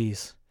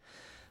 please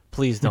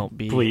don't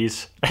be.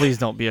 Please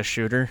don't be a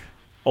shooter.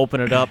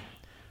 Open it up.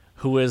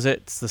 Who is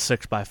it? It's the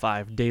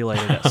 6x5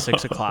 daylighted at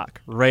 6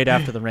 o'clock, right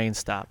after the rain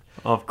stopped.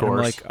 Of course. And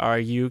I'm like, are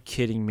you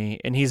kidding me?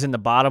 And he's in the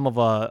bottom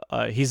of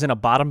he's in a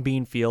bottom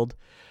bean field.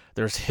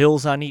 There's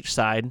hills on each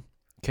side.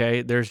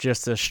 Okay, there's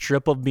just a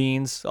strip of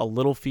beans, a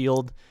little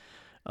field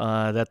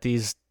that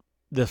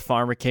the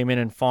farmer came in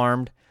and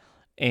farmed,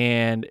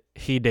 and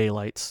he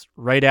daylights.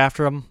 Right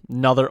after him,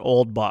 another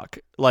old buck,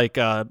 like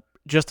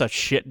just a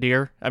shit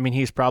deer. I mean,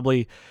 he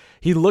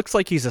looks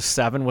like he's a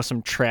 7 with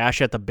some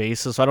trash at the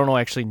bases, so I don't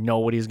actually know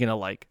what he's going to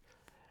like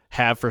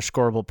have for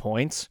scoreable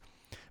points.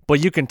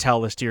 But you can tell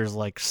this deer is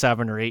like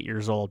 7 or 8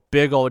 years old.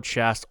 Big old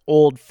chest,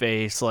 old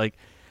face, like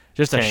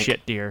just a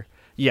shit deer.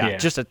 Yeah,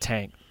 just a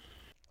tank.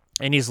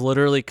 And he's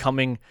literally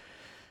coming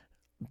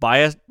by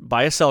a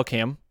cell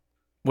cam,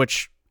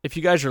 which if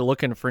you guys are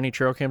looking for any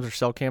trail cams or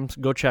cell cams,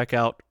 go check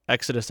out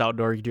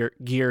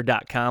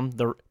ExodusOutdoorGear.com.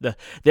 The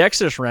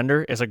Exodus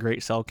Render is a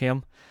great cell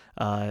cam.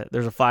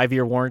 There's a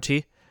 5-year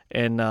warranty.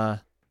 And,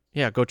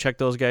 go check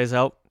those guys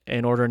out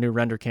and order a new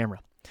render camera.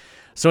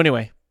 So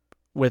anyway,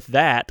 with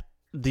that,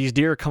 these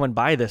deer are coming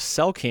by this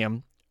cell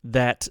cam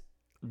that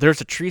there's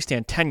a tree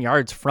stand 10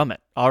 yards from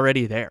it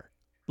already there.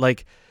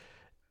 Like,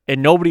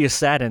 and nobody has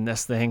sat in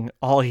this thing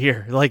all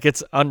year. Like,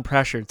 it's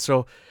unpressured.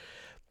 So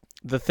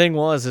the thing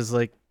is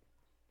like,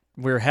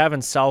 we were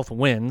having south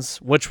winds,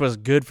 which was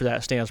good for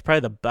that stand. It was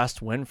probably the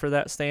best wind for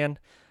that stand.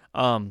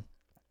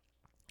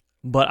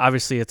 But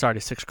obviously it's already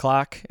 6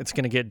 o'clock. It's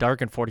going to get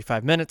dark in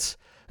 45 minutes.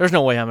 There's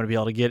no way I'm going to be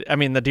able to get, I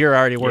mean, the deer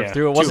already worked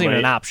through. It wasn't even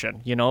an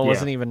option, It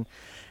wasn't even,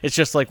 it's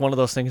just like one of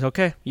those things.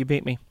 Okay, you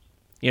beat me,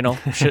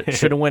 should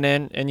have went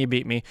in and you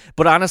beat me.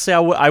 But honestly,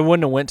 I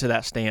wouldn't have went to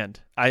that stand.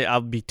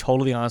 I'll be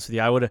totally honest with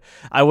you.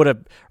 I would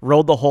have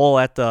rode the hole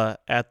at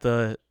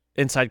the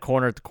inside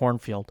corner at the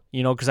cornfield,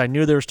 because I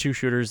knew there was 2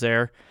 shooters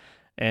there,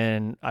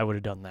 and I would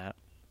have done that.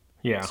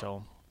 Yeah.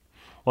 So.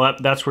 Well,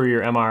 that's where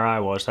your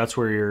MRI was. That's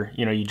where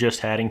you just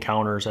had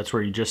encounters. That's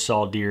where you just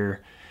saw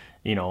deer.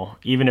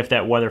 Even if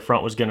that weather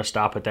front was going to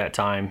stop at that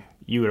time,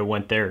 you would have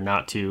went there,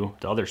 not to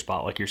the other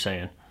spot, like you're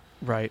saying.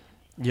 Right.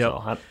 Yep.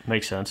 So that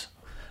makes sense.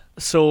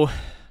 So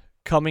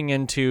coming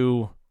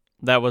into,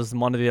 that was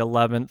Monday the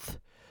 11th,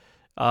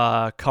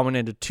 coming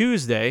into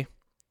Tuesday,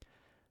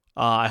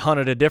 I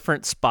hunted a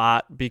different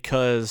spot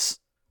because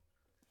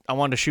I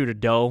wanted to shoot a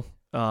doe.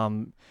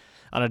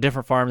 On a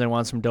different farm, they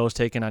wanted some does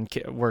taken on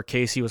where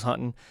Casey was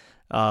hunting.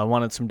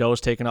 Wanted some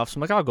does taken off. So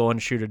I'm like, I'll go in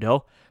and shoot a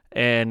doe.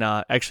 And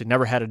actually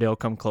never had a doe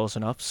come close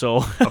enough.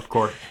 So of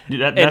course.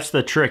 That's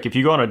the trick. If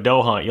you go on a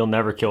doe hunt, you'll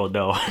never kill a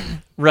doe.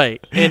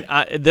 Right. And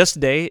this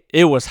day,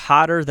 it was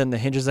hotter than the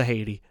hinges of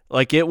Haiti.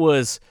 Like, it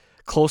was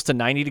close to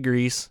 90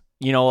 degrees.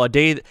 A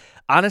day,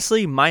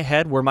 honestly, my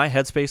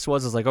headspace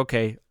was is like,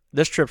 okay,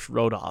 this trip's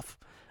rode off.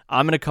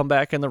 I'm going to come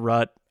back in the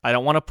rut. I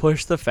don't want to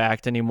push the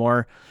fact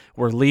anymore.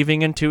 We're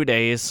leaving in 2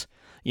 days.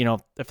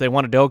 If they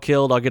want a doe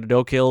killed, I'll get a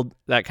doe killed,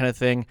 that kind of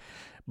thing.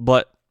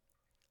 But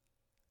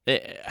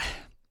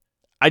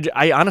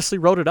I honestly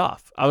wrote it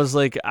off. I was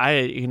like,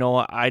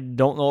 I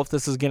don't know if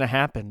this is going to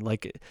happen.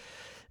 Like,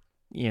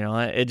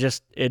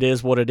 it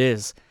is what it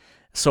is.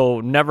 So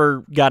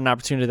never got an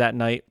opportunity that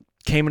night.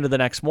 Came into the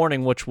next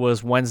morning, which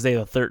was Wednesday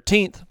the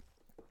 13th,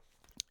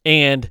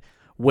 and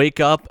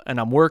wake up and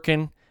I'm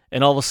working.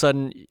 And all of a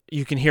sudden,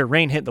 you can hear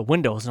rain hit the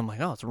windows. And I'm like,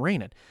 oh, it's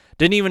raining.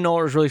 Didn't even know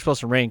it was really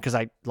supposed to rain because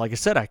like I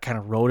said, I kind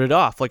of wrote it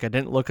off. Like, I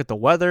didn't look at the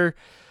weather.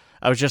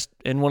 I was just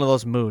in one of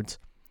those moods.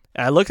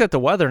 And I looked at the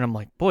weather and I'm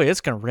like, boy, it's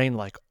going to rain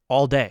like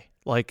all day,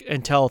 like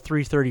until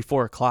 3:30,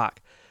 4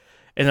 o'clock.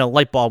 And then a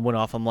light bulb went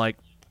off. I'm like,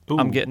 ooh.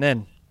 I'm getting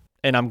in.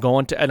 And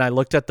and I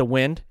looked at the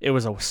wind. It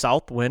was a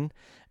south wind.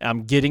 And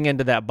I'm getting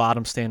into that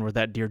bottom stand where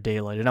that deer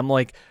daylight. And I'm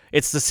like,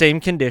 it's the same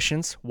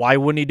conditions. Why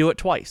wouldn't he do it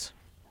twice?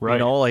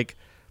 Right.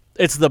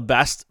 It's the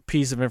best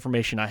piece of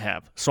information I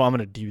have, so I'm going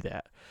to do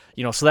that.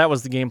 So that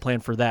was the game plan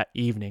for that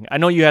evening. I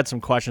know you had some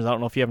questions. I don't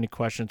know if you have any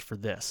questions for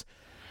this,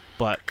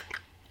 but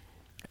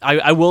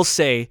I will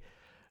say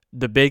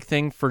the big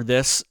thing for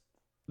this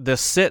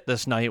sit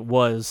this night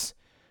was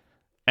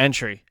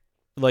entry.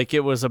 Like, it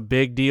was a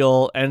big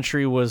deal.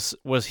 Entry was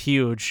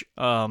huge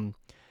to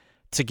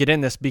get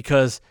in this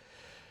because,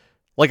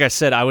 like I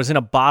said, I was in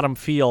a bottom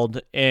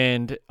field,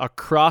 and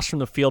across from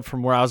the field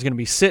from where I was going to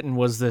be sitting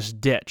was this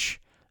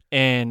ditch,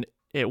 and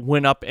it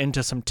went up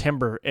into some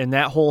timber, and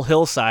that whole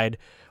hillside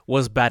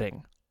was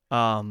bedding.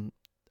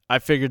 I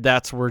figured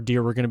that's where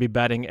deer were going to be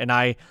bedding, and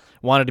I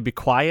wanted to be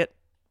quiet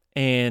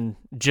and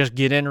just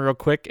get in real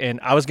quick, and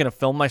I was going to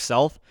film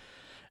myself.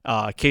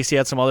 Casey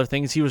had some other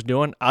things he was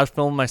doing. I was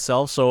filming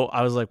myself, so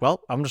I was like,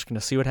 well, I'm just going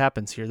to see what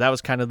happens here. That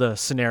was kind of the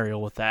scenario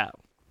with that.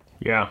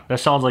 Yeah, that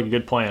sounds like a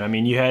good plan. I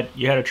mean, you had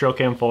a trail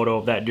cam photo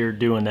of that deer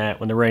doing that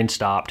when the rain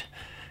stopped,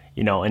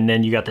 and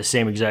then you got the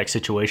same exact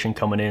situation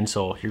coming in,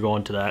 so you're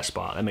going to that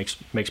spot. That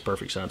makes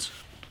perfect sense.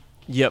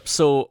 Yep,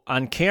 so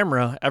on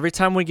camera, every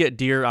time we get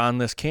deer on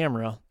this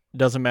camera,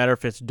 doesn't matter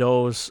if it's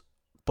does,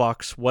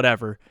 bucks,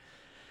 whatever,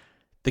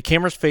 the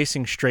camera's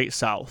facing straight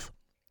south.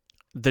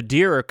 The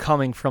deer are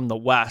coming from the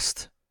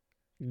west,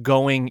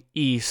 going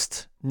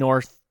east,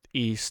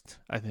 northeast,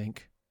 I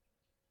think.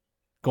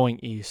 Going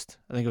east.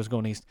 I think it was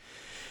going east.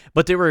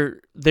 But they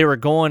were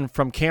going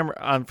from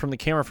the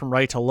camera from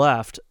right to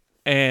left,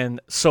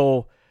 and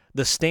so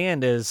the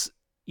stand is,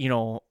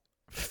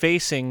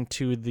 facing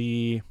to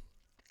the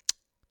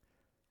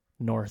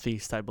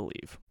northeast, I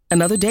believe.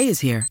 Another day is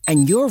here,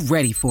 and you're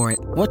ready for it.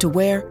 What to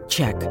wear?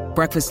 Check.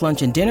 Breakfast,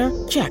 lunch, and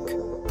dinner? Check.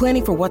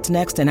 Planning for what's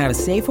next and how to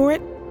save for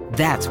it?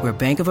 That's where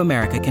Bank of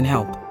America can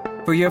help.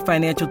 For your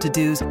financial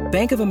to-dos,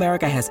 Bank of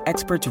America has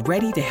experts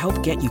ready to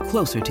help get you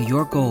closer to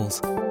your goals.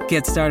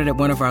 Get started at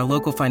one of our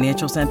local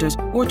financial centers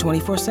or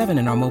 24/7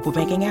 in our mobile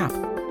banking app.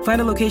 Find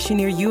a location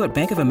near you at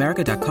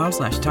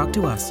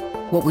bankofamerica.com/talktous.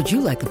 What would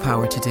you like the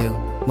power to do?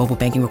 Mobile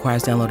banking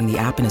requires downloading the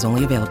app and is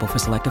only available for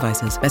select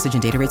devices. Message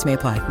and data rates may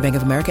apply. Bank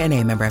of America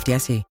NA, member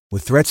FDIC.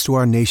 With threats to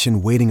our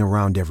nation waiting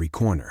around every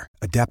corner,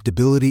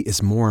 adaptability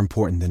is more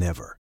important than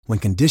ever. When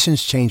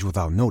conditions change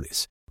without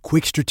notice,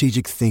 quick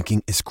strategic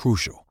thinking is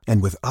crucial.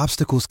 And with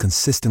obstacles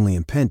consistently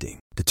impending,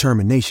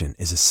 determination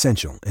is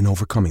essential in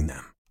overcoming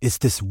them. It's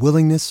this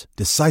willingness,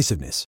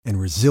 decisiveness, and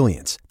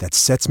resilience that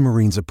sets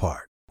Marines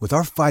apart. With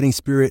our fighting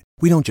spirit,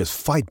 we don't just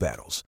fight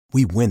battles,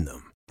 we win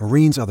them.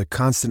 Marines are the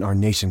constant our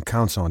nation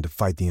counts on to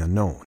fight the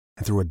unknown.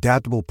 And through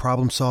adaptable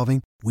problem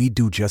solving, we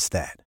do just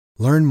that.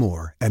 Learn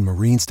more at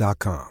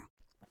marines.com.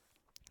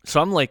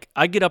 So I'm like,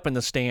 I get up in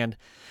the stand.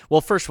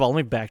 Well, first of all,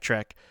 let me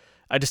backtrack.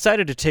 I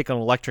decided to take an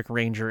electric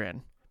Ranger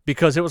in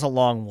because it was a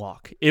long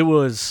walk. It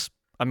was,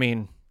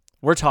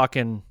 we're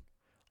talking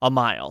a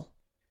mile,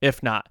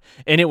 if not.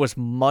 And it was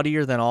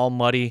muddier than all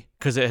muddy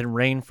because it had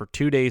rained for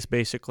 2 days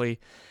basically.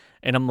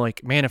 And I'm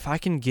like, man, if I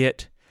can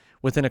get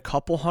within a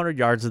couple 100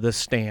 yards of this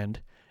stand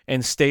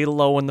and stay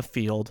low in the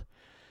field,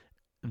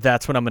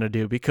 that's what I'm going to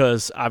do,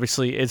 because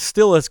obviously it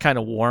still is kind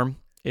of warm.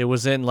 It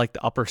was in like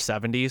the upper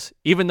 70s,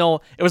 even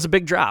though it was a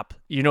big drop.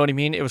 You know what I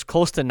mean? It was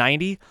close to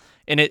 90,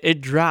 and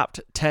it dropped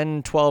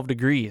 10, 12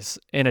 degrees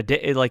in a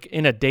day, like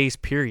in a day's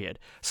period.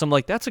 So I'm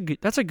like, that's a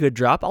good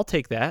drop. I'll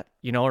take that,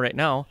 right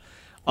now.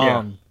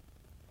 Yeah.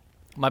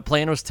 My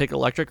plan was to take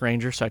Electric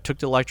Ranger, so I took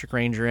the Electric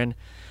Ranger in,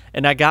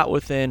 and I got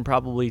within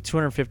probably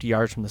 250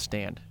 yards from the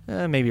stand,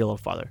 maybe a little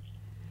farther.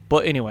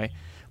 But anyway.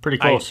 Pretty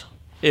close.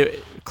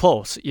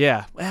 Close,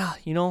 yeah. Well,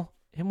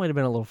 it might have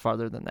been a little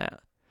farther than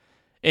that.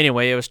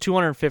 Anyway, it was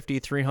 250,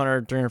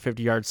 300,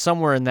 350 yards,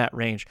 somewhere in that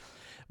range.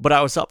 But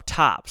I was up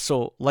top.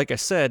 So, like I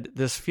said,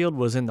 this field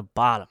was in the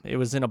bottom. It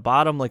was in a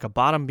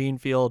bottom bean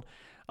field.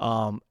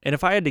 And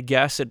if I had to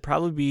guess, it'd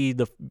probably be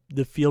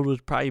the field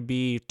would probably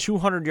be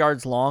 200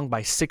 yards long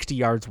by 60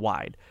 yards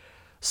wide.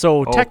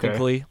 So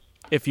technically,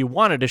 if you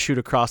wanted to shoot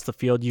across the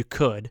field, you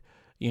could.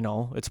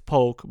 It's a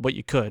poke, but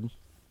you could.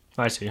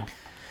 I see.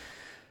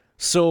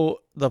 So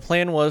the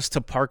plan was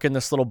to park in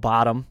this little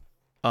bottom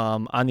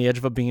on the edge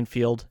of a bean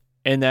field.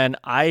 And then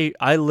I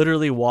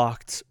literally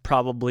walked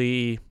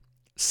probably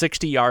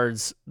 60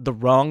 yards the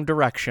wrong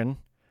direction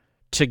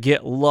to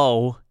get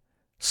low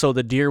so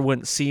the deer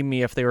wouldn't see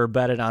me if they were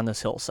bedded on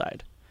this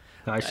hillside.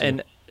 I see.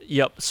 And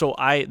yep, so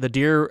I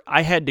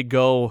had to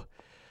go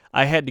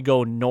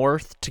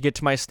north to get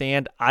to my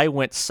stand. I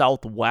went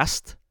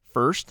southwest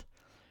first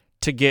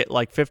to get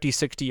like 50,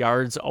 60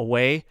 yards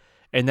away,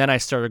 and then I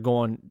started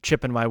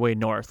chipping my way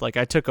north. Like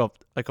I took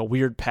a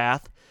weird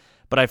path,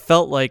 but I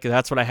felt like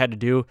that's what I had to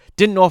do.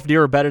 Didn't know if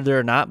deer were bedded there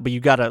or not, but you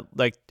gotta,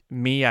 like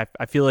me, I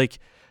feel like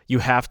you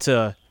have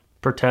to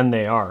pretend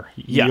they are.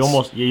 Yes.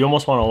 You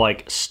almost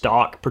want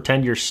to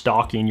pretend you're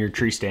stalking your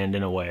tree stand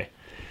in a way.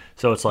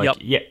 So it's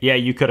like, yep. yeah,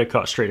 you could have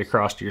cut straight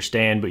across to your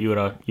stand, but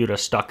you'd have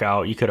stuck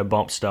out. You could have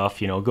bumped stuff,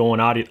 going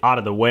out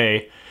of the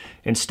way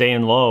and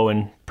staying low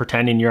and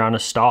pretending you're on a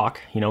stalk.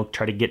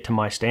 Try to get to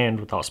my stand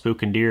without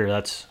spooking deer.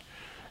 That's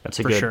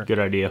a good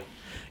idea.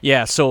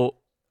 Yeah. So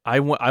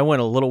I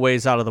went a little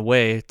ways out of the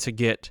way to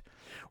get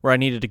where I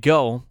needed to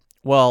go.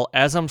 Well,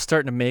 as I'm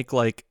starting to make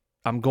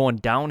I'm going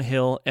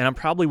downhill, and I'm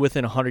probably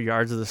within 100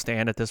 yards of the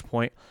stand at this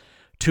point,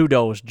 2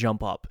 does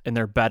jump up, and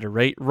they're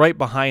bedded right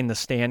behind the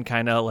stand,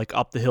 kind of like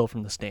up the hill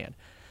from the stand.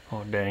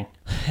 Oh, dang.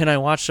 And I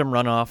watched them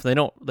run off. They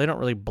don't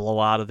really blow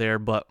out of there,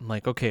 but I'm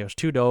like, okay, it was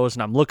 2 does,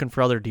 and I'm looking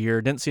for other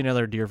deer. Didn't see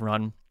another deer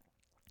run.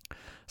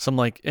 So I'm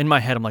like, in my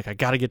head, I'm like, I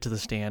got to get to the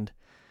stand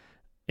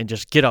and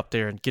just get up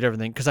there and get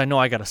everything, because I know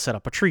I got to set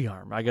up a tree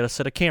arm. I got to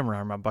set a camera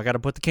arm up. I got to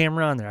put the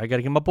camera on there. I got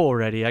to get my bow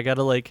ready. I got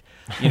to, like,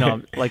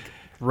 like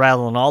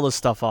rattling all this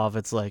stuff off.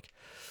 It's like,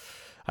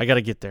 I got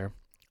to get there.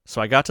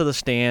 So I got to the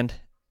stand,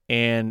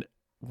 and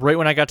right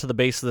when I got to the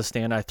base of the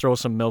stand, I throw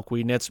some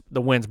milkweed, and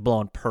the wind's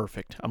blowing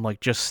perfect. I'm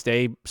like, just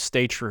stay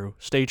true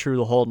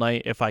the whole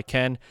night if I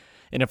can.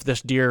 And if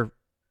this deer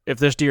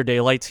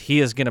daylights,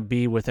 he is going to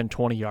be within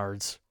 20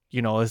 yards.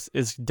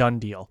 It's done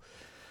deal.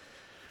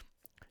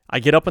 I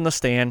get up in the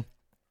stand,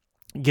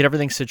 get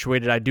everything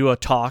situated. I do a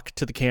talk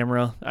to the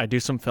camera. I do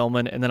some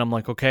filming, and then I'm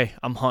like, okay,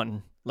 I'm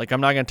hunting. Like,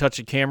 I'm not going to touch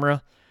the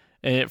camera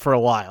for a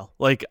while.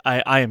 Like,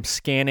 I am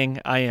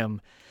scanning. I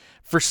am,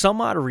 for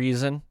some odd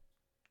reason,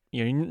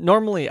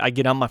 normally I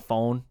get on my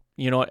phone,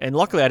 and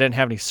luckily I didn't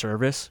have any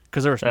service,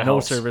 because there was no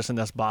service in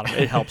this bottom.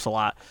 It helps a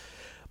lot.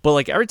 But,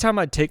 like, every time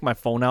I'd take my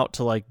phone out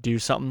to, like, do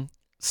something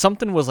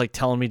was, like,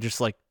 telling me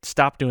just, like,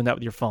 stop doing that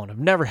with your phone. I've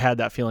never had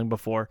that feeling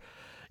before,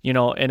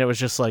 and it was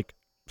just, like,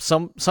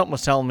 something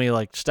was telling me,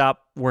 like,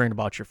 stop worrying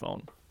about your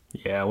phone.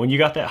 Yeah, when you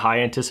got that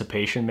high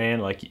anticipation, man,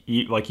 like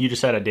you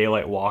just had a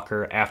daylight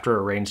walker after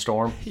a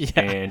rainstorm,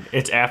 and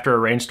it's after a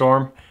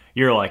rainstorm,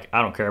 you're like,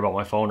 I don't care about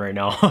my phone right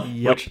now.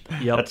 Yep.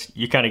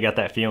 You kind of got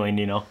that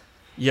feeling,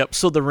 Yep.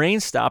 So the rain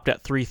stopped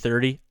at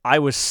 3:30. I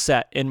was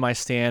set in my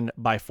stand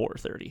by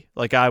 4:30.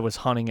 Like, I was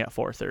hunting at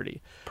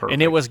 4:30. Perfect.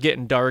 And it was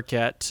getting dark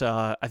at,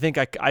 I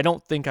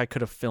don't think I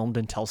could have filmed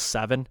until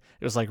 7.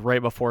 It was like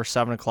right before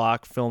 7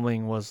 o'clock.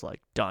 Filming was like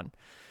done.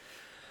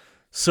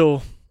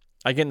 So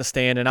I get in the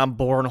stand, and I'm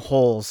boring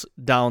holes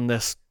down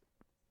to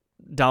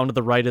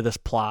the right of this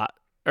plot,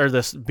 or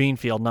this bean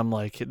field. And I'm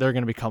like, they're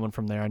going to be coming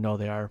from there. I know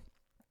they are.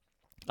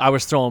 I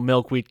was throwing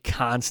milkweed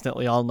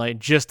constantly all night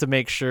just to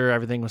make sure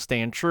everything was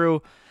staying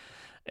true.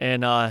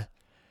 And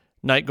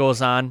night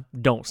goes on,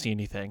 don't see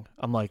anything.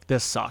 I'm like,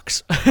 this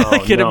sucks.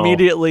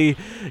 Immediately,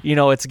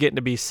 it's getting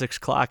to be 6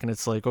 o'clock, and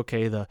it's like,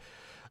 okay, the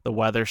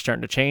weather's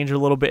starting to change a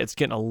little bit. It's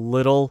getting a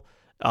little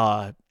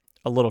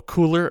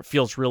cooler. It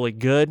feels really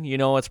good.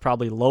 It's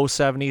probably low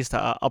 70s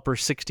to upper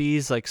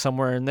 60s, like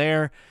somewhere in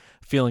there.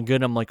 Feeling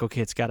good. I'm like,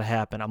 okay, it's got to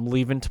happen. I'm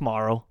leaving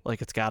tomorrow.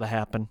 Like, it's got to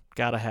happen.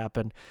 Got to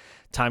happen.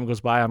 Time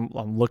goes by.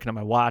 I'm looking at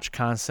my watch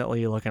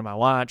constantly, looking at my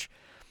watch.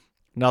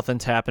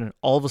 Nothing's happening.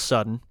 All of a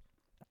sudden,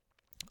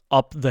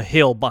 up the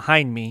hill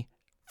behind me,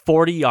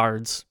 40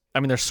 yards.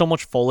 I mean, there's so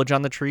much foliage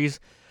on the trees.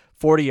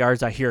 40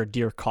 yards, I hear a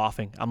deer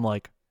coughing. I'm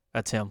like,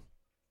 that's him.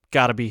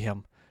 Gotta be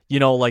him.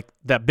 Like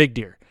that big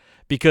deer.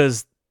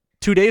 Because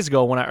 3 days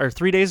ago when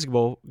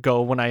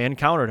I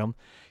encountered him,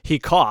 he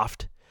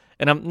coughed.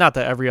 And I'm not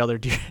that every other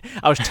deer.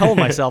 I was telling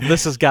myself,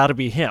 this has got to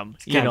be him.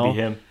 It's gotta be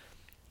him.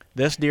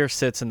 This deer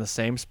sits in the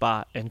same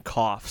spot and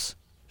coughs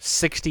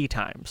 60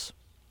 times.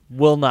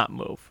 Will not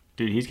move.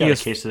 Dude, he's got a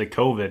case of the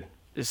COVID.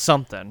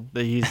 Something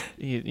that he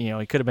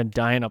could have been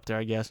dying up there,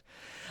 I guess.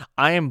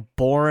 I am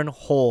boring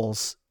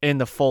holes in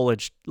the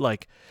foliage,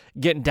 like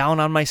getting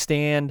down on my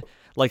stand,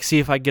 like see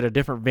if I get a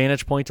different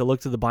vantage point to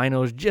look through the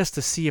binos just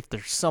to see if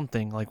there's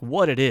something, like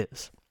what it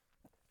is.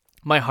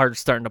 My heart's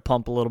starting to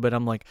pump a little bit.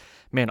 I'm like,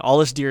 man, all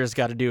this deer has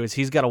got to do is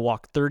he's got to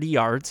walk 30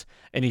 yards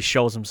and he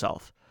shows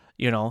himself,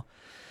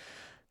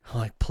 I'm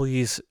like,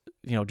 please,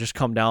 just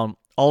come down.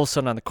 All of a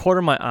sudden, on the corner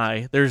of my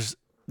eye, there's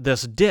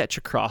this ditch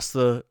across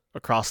the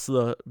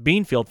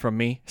bean field from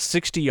me,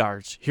 60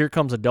 yards. Here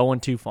comes a doe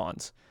and 2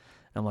 fawns.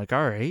 I'm like,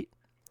 all right,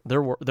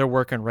 they're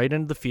working right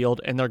into the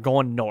field, and they're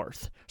going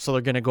north, so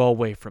they're going to go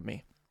away from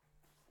me.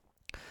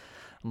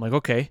 I'm like,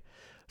 okay.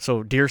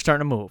 So deer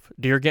starting to move.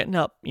 Deer getting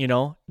up,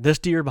 This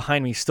deer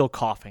behind me still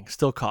coughing.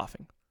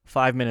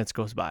 5 minutes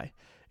goes by.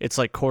 It's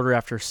like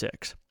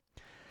 6:15.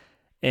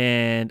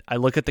 And I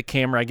look at the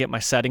camera. I get my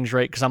settings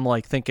right because I'm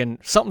like thinking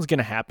something's going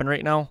to happen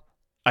right now.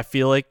 I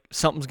feel like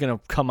something's going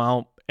to come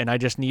out, and I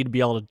just need to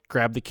be able to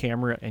grab the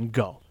camera and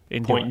go.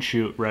 And point and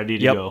shoot, ready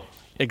to go.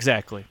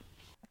 Exactly.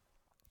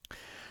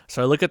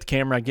 So I look at the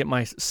camera. I get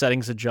my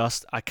settings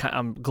adjust.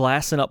 I'm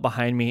glassing up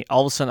behind me.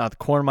 All of a sudden, out the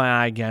corner of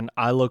my eye again,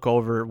 I look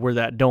over where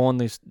that doe and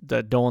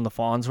the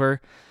fawns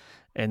were,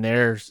 and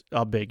there's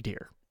a big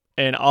deer.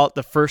 And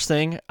the first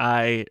thing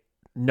I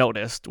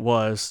noticed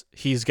was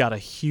he's got a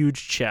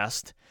huge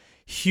chest,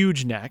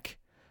 huge neck,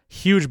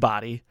 huge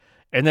body,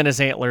 and then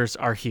his antlers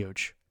are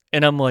huge.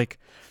 And I'm like,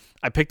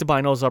 I picked the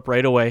binos up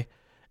right away,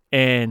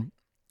 and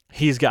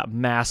he's got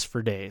mass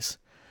for days.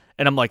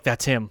 And I'm like,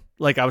 that's him.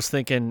 Like, I was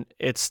thinking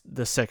it's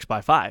the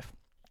 6x5.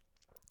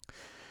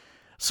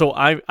 So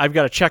I've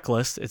got a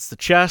checklist. It's the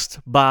chest,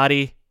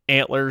 body,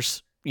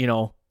 antlers,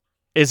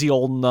 is he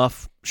old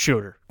enough,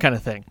 shooter kind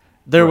of thing.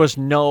 There was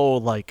no,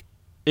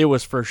 it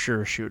was for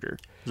sure a shooter.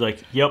 He's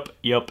like, yep,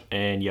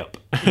 and yep.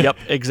 Yep,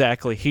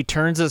 exactly. He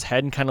turns his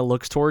head and kind of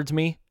looks towards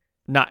me.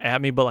 Not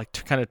at me, but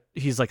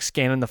he's like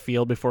scanning the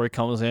field before he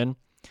comes in.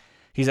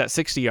 He's at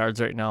 60 yards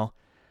right now.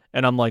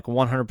 And I'm like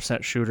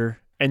 100% shooter.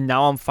 And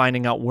now I'm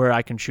finding out where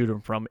I can shoot him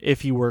from.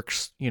 If he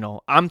works,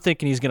 I'm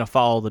thinking he's going to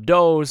follow the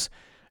does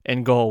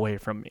and go away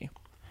from me.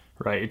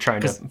 Right. You're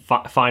trying to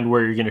find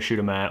where you're going to shoot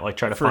him at, like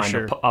try to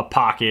find a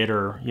pocket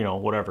or,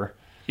 whatever.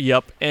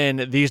 Yep. And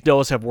these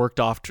does have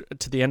worked off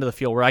to the end of the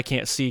field where I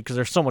can't see because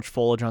there's so much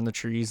foliage on the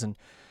trees. And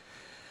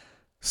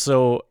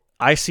so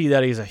I see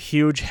that he's a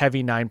huge,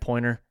 heavy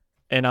 9-pointer.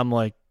 And I'm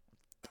like,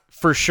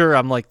 for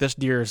sure, this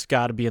deer has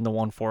got to be in the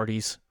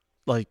 140s.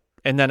 Like,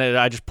 and then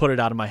I just put it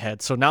out of my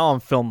head. So now I'm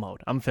film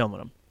mode. I'm filming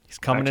him. He's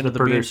coming into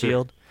the bean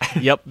field.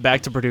 Yep,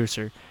 back to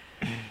producer.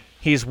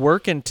 He's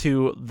working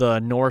to the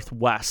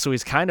northwest, so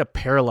he's kind of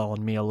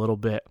paralleling me a little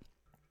bit.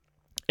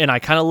 And I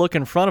kind of look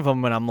in front of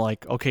him, and I'm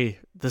like, okay,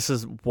 this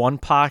is one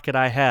pocket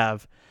I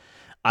have.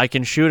 I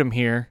can shoot him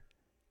here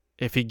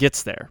if he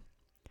gets there.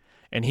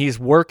 And he's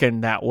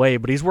working that way,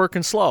 but he's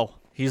working slow.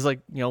 He's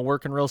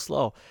working real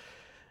slow.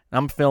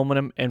 I'm filming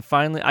him, and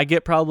finally I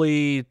get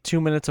probably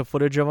 2 minutes of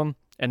footage of him.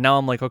 And now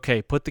I'm like,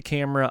 okay, put the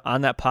camera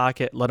on that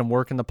pocket, let him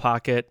work in the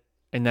pocket,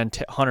 and then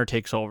Hunter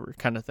takes over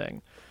kind of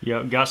thing.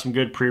 Yep, got some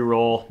good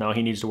pre-roll. Now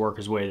he needs to work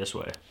his way this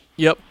way.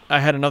 Yep, I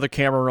had another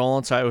camera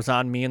rolling, so it was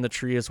on me in the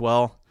tree as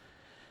well.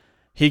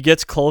 He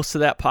gets close to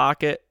that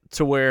pocket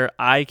to where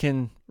I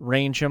can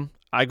range him.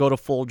 I go to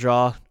full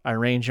draw, I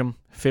range him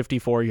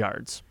 54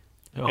 yards.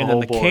 And then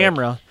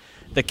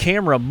the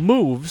camera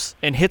moves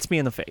and hits me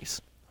in the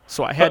face.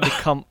 So I had to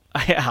come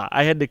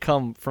I had to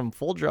come from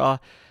full draw.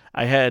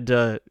 I had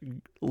to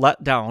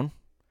let down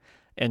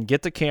and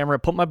get the camera,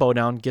 put my bow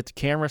down, get the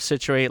camera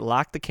situate,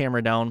 lock the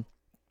camera down.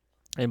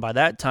 And by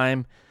that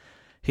time,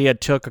 he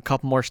had took a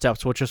couple more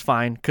steps, which was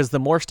fine because the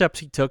more steps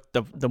he took,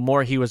 the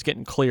more he was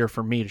getting clear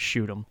for me to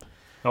shoot him.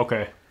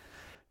 Okay.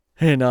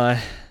 And I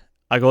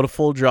go to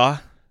full draw,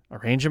 I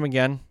range him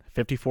again,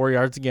 54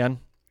 yards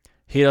again.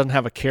 He doesn't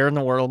have a care in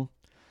the world.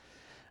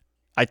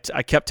 I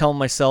kept telling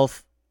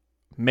myself,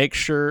 make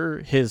sure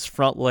his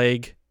front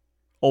leg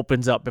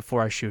opens up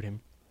before I shoot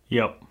him.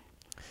 Yep.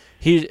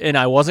 And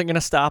I wasn't going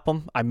to stop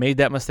him. I made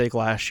that mistake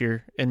last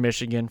year in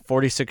Michigan.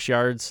 46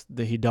 yards.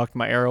 He ducked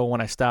my arrow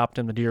when I stopped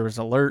him. The deer was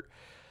alert.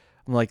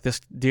 I'm like, this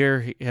deer,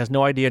 he has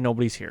no idea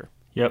nobody's here.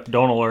 Yep,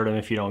 don't alert him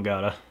if you don't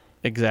gotta.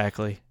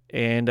 Exactly.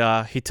 And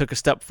he took a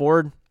step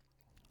forward.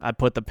 I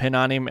put the pin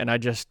on him, and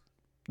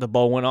the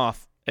bow went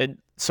off. It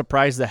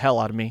surprised the hell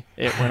out of me.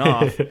 It went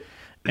off.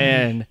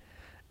 And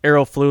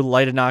arrow flew,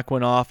 lighted knock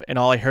went off, and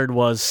all I heard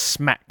was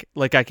smack.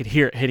 Like I could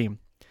hear it hit him.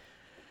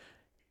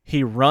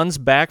 He runs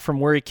back from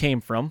where he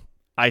came from.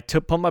 I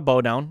put my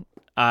bow down.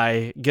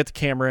 I get the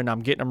camera, and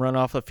I'm getting him run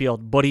off the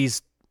field. But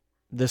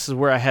this is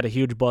where I had a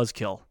huge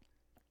buzzkill.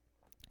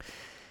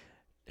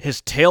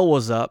 His tail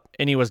was up,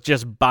 and he was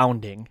just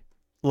bounding.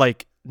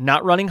 Like,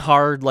 not running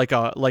hard like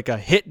a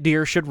hit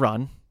deer should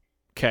run,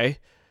 okay?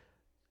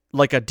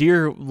 Like a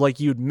deer, like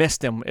you'd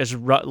missed him,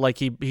 like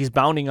he's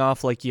bounding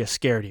off like you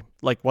scared him.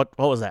 Like, what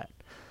was that?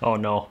 Oh,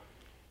 no.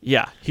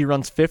 Yeah, he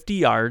runs 50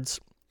 yards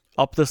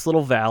up this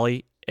little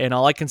valley, and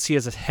all I can see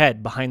is his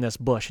head behind this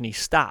bush, and he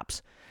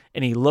stops,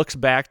 and he looks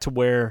back to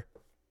where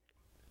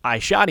I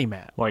shot him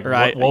at. Like,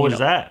 what was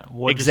that?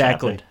 What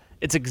exactly.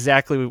 It's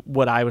exactly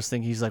what I was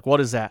thinking. He's like,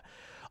 what is that?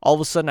 All of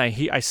a sudden,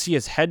 I see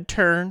his head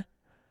turn,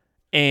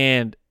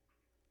 and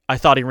I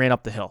thought he ran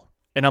up the hill.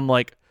 And I'm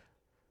like,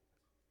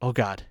 oh,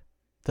 God,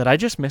 did I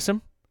just miss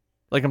him?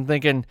 Like, I'm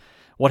thinking,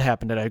 what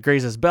happened? Did I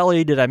graze his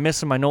belly? Did I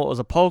miss him? I know it was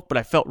a poke, but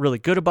I felt really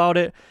good about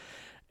it.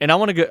 And I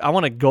want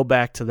to go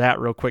back to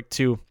that real quick,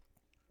 too.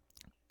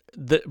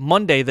 The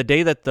Monday, the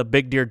day that the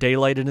big deer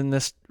daylighted in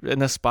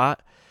this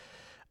spot,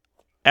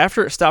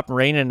 after it stopped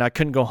raining and I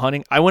couldn't go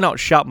hunting, I went out and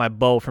shot my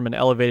bow from an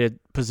elevated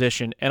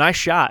position, and I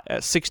shot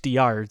at 60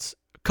 yards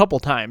a couple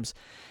times,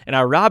 and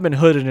I Robin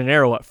Hooded an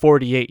arrow at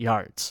 48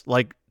 yards,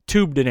 like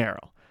tubed an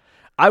arrow.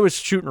 I was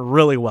shooting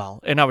really well,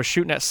 and I was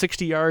shooting at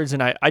 60 yards,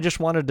 and I just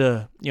wanted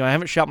to, I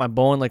haven't shot my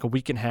bow in like a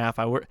week and a half.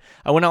 I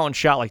went out and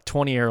shot like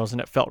 20 arrows, and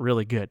it felt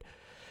really good.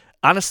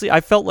 Honestly, I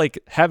felt like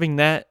having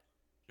that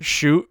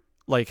shoot,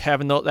 like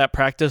having that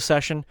practice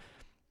session,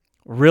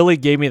 really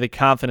gave me the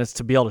confidence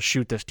to be able to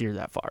shoot this deer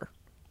that far.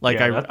 Like,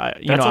 yeah,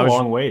 that's a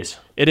long ways.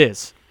 It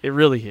is. It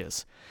really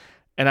is.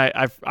 And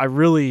I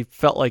really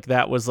felt like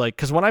that was like,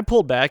 because when I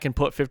pulled back and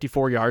put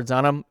 54 yards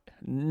on him,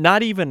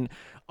 not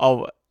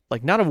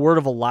a word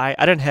of a lie.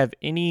 I didn't have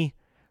anything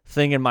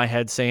in my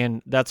head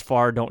saying that's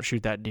far, don't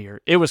shoot that deer.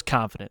 It was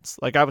confidence.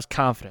 Like, I was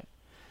confident.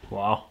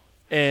 Wow.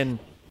 And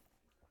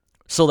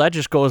so that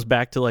just goes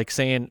back to like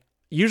saying,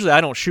 usually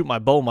I don't shoot my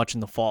bow much in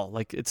the fall.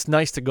 Like, it's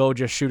nice to go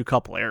just shoot a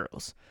couple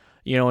arrows,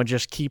 and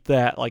just keep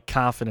that like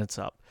confidence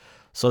up.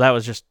 So that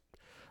was just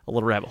a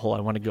little rabbit hole I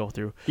want to go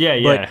through. Yeah,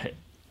 yeah. But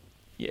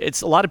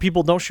it's a lot of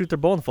people don't shoot their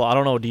bow in the fall. I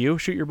don't know. Do you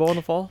shoot your bow in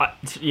the fall?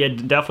 Yeah,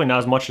 definitely not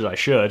as much as I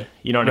should.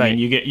 You know what I mean?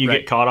 You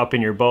get caught up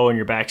in your bow in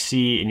your back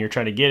seat, and you're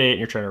trying to get it, and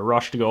you're trying to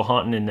rush to go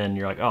hunting, and then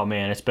you're like, oh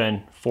man, it's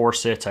been 4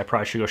 sits. I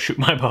probably should go shoot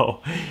my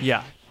bow.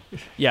 Yeah.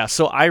 Yeah,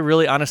 so I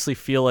really honestly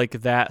feel like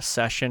that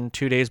session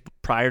 2 days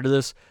prior to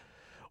this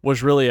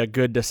was really a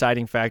good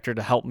deciding factor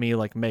to help me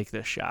like make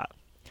this shot.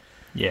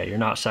 Yeah, you're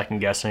not second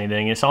guessing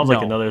anything. It sounds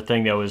like another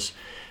thing that was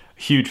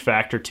huge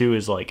factor too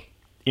is like,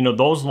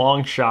 those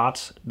long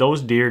shots,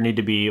 those deer need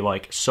to be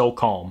like so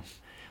calm.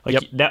 Like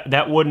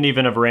that wouldn't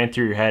even have ran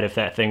through your head if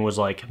that thing was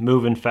like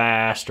moving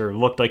fast or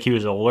looked like he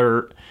was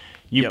alert.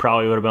 You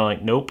probably would have been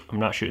like, nope, I'm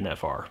not shooting that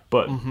far.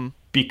 But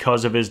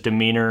because of his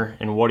demeanor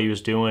and what he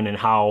was doing and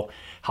how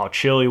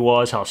chill he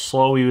was, how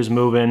slow he was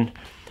moving,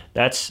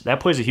 that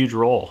plays a huge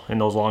role in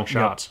those long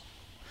shots.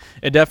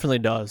 It definitely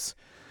does.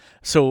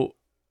 So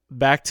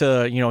back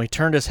to, he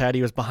turned his head,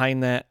 he was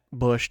behind that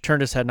bush,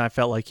 turned his head, and I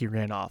felt like he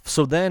ran off.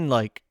 So then,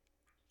 like,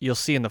 you'll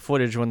see in the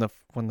footage when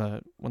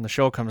the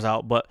show comes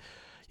out, but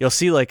you'll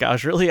see, like, I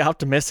was really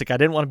optimistic. I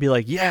didn't want to be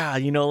like, yeah,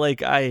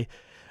 like I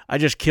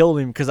just killed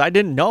him, because I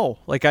didn't know.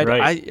 Like,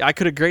 I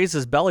could have grazed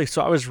his belly,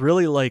 so I was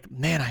really like,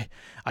 man,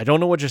 I don't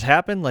know what just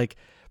happened. Like,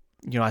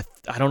 I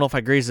don't know if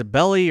I grazed the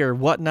belly or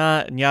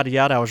whatnot, and yada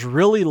yada. I was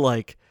really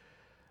like,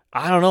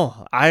 I don't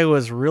know. I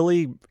was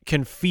really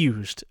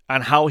confused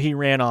on how he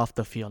ran off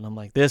the field. And I'm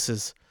like,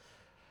 this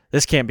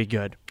can't be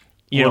good.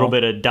 A little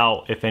bit of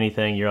doubt, if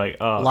anything. You're like,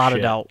 oh, a lot shit.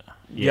 of doubt.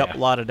 Yeah. Yep, a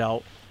lot of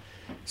doubt.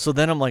 So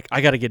then I'm like,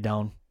 I got to get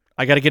down.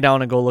 I got to get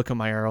down and go look at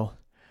my arrow.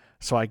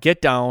 So I get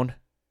down.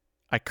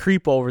 I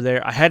creep over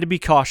there. I had to be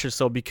cautious,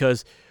 though,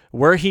 because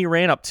where he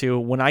ran up to,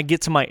 when I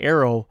get to my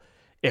arrow,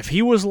 if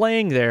he was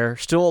laying there,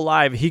 still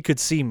alive, he could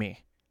see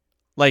me,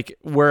 like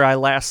where I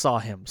last saw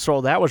him. So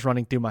that was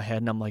running through my head,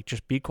 and I'm like,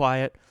 just be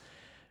quiet,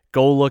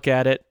 go look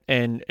at it,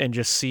 and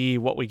just see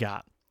what we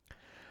got.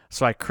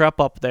 So I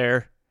crept up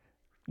there,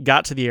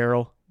 got to the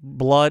arrow,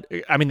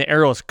 the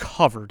arrow is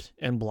covered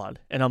in blood,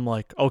 and I'm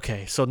like,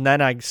 okay. So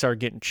then I started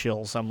getting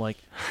chills. I'm like,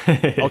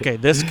 okay,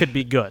 this could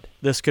be good.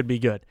 This could be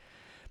good.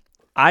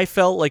 I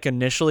felt like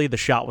initially the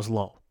shot was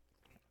low,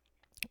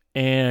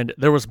 and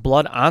there was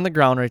blood on the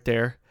ground right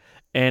there.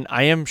 And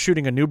I am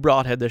shooting a new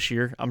broadhead this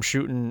year. I'm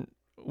shooting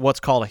what's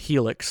called a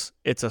Helix.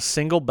 It's a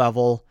single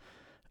bevel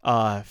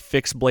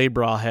fixed blade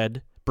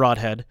broadhead.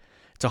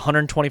 It's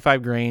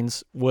 125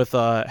 grains with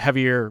a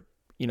heavier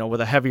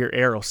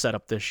arrow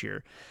setup this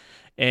year.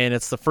 And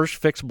it's the first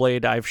fixed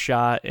blade I've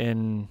shot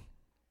in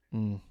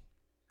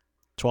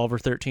 12 or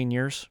 13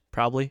 years,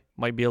 probably.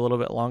 Might be a little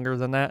bit longer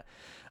than that.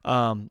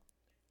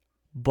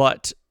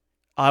 But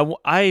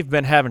I've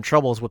been having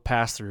troubles with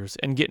pass-throughs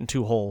and getting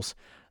two holes.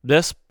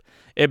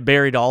 It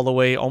buried all the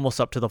way almost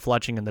up to the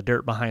fletching in the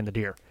dirt behind the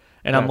deer.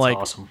 And That's I'm like,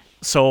 awesome.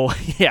 So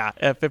yeah,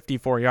 at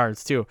 54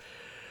 yards too.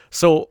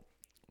 So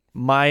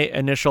my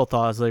initial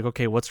thought is like,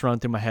 okay, what's running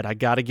through my head? I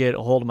got to get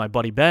a hold of my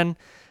buddy Ben,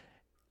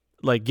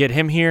 like get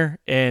him here,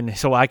 and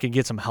so I could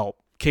get some help.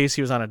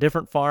 Casey was on a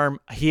different farm.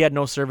 He had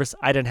no service.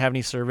 I didn't have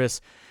any service,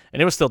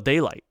 and it was still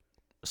daylight.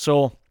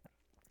 So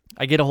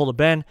I get a hold of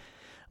Ben.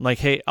 I'm like,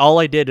 hey, all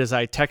I did is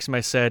I texted him.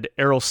 I said,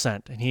 arrow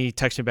sent. And he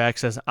texted me back,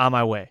 says, on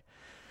my way.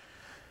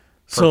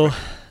 So,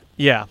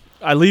 yeah,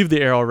 I leave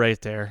the arrow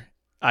right there.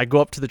 I go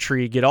up to the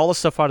tree, get all the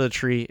stuff out of the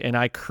tree, and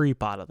I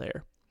creep out of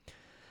there.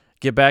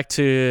 Get back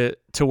to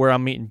where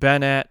I'm meeting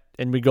Ben at,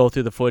 and we go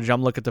through the footage.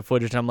 I'm looking at the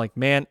footage, and I'm like,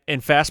 man,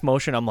 in fast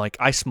motion, I'm like,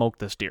 I smoked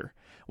this deer.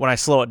 When I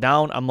slow it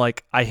down, I'm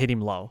like, I hit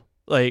him low.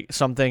 Like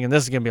something, and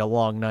this is going to be a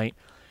long night.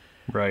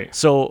 Right.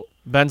 So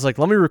Ben's like,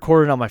 let me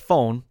record it on my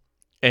phone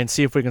and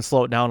see if we can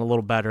slow it down a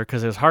little better,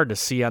 because it was hard to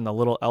see on the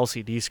little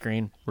LCD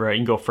screen. Right, you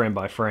can go frame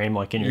by frame,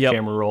 like in your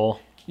camera roll.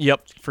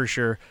 Yep, for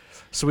sure.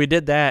 So we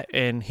did that,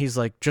 and he's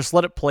like, just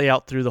let it play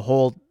out through the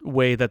whole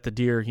way that the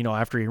deer,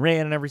 after he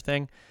ran and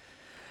everything.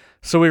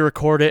 So we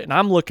record it, and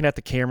I'm looking at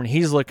the camera, and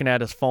he's looking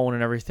at his phone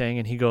and everything,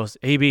 and he goes,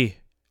 AB.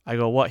 I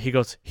go, what? He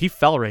goes, he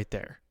fell right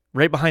there.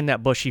 Right behind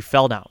that bush, he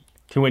fell down.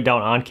 He went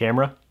down on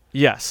camera?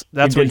 Yes,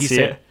 that's what he said.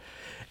 It?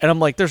 And I'm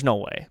like, there's no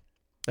way.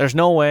 There's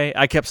no way.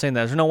 I kept saying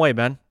that. There's no way,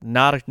 Ben.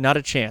 Not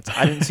a chance.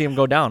 I didn't see him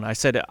go down. I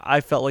said,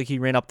 I felt like he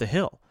ran up the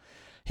hill.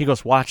 He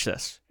goes, watch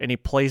this. And he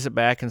plays it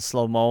back in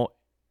slow-mo.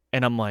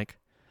 And I'm like,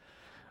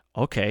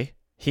 okay,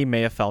 he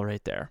may have fell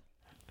right there.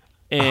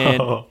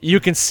 And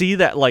you can see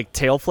that like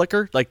tail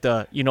flicker, like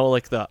the,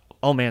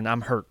 oh man,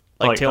 I'm hurt.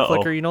 Like tail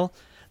flicker,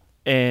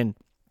 And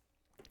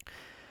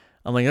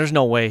I'm like, there's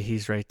no way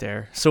he's right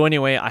there. So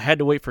anyway, I had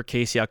to wait for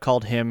Casey. I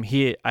called him.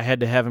 I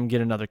had to have him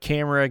get another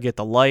camera, get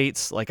the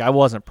lights. Like I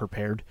wasn't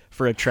prepared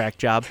for a track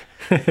job.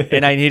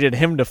 And I needed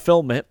him to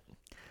film it.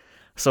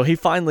 So he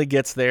finally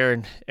gets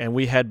there, and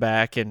we head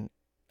back, and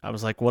I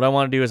was like, what I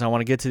want to do is I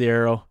want to get to the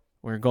arrow.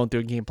 We're going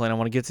through a game plan. I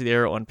want to get to the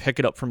arrow and pick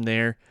it up from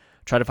there,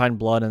 try to find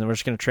blood, and then we're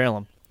just going to trail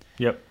him.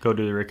 Yep, go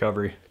do the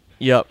recovery.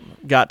 Yep,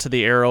 got to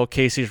the arrow.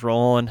 Casey's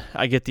rolling.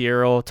 I get the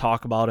arrow,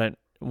 talk about it,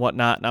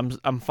 whatnot, and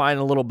I'm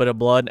finding a little bit of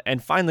blood,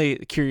 and finally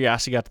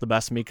curiosity got to the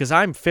best of me, because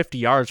I'm 50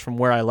 yards from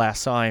where I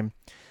last saw him.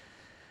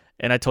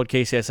 And I told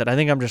Casey, I said, I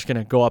think I'm just going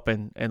to go up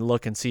and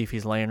look and see if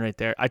he's laying right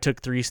there. I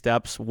took 3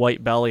 steps,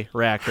 white belly,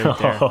 rack right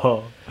there.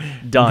 Oh,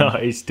 done.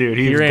 Nice, dude.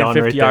 He ran done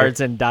 50 right yards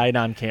there. and died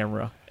on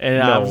camera. And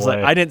No I was way.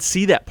 like, I didn't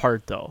see that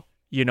part, though,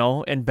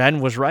 and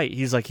Ben was right.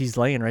 He's like, he's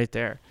laying right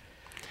there.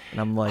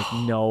 And I'm like,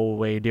 no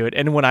way, dude.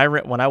 And when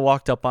I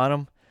walked up on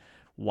him,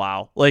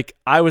 wow. Like,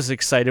 I was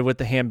excited with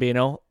the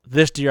Hambino.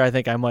 This deer, I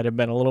think I might have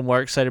been a little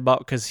more excited about,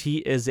 because he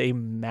is a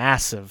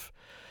massive,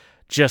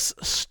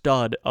 just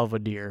stud of a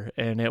deer,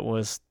 and it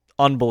was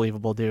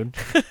unbelievable, dude.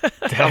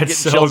 That's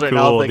so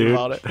cool,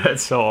 dude.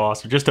 That's so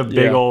awesome. Just a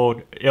big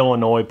old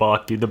Illinois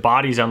buck, dude. The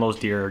bodies on those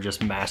deer are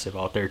just massive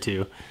out there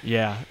too.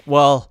 Yeah.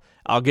 Well,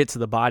 I'll get to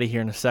the body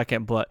here in a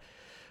second, but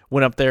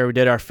went up there, we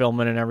did our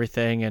filming and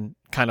everything, and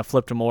kind of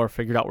flipped him over,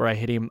 figured out where I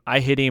hit him.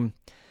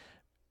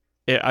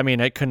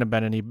 It couldn't have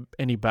been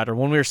any better.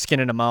 When we were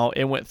skinning him out,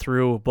 it went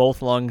through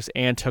both lungs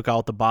and took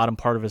out the bottom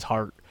part of his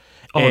heart.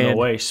 Oh, no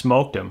way.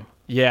 Smoked him.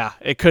 Yeah,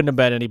 it couldn't have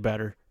been any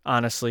better,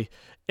 honestly.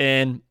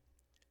 And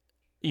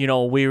you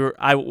know,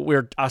 I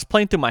was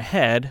playing through my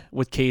head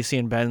with Casey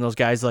and Ben and those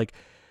guys, like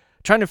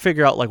trying to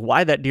figure out like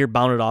why that deer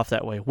bounded off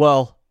that way.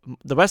 Well,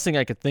 the best thing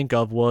I could think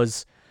of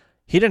was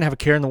he didn't have a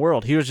care in the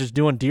world. He was just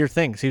doing deer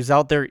things. He was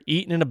out there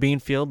eating in a bean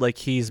field like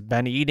he's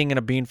been eating in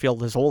a bean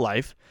field his whole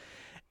life.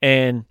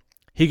 And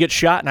he gets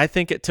shot, and I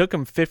think it took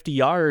him 50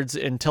 yards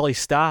until he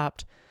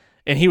stopped,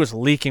 and he was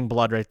leaking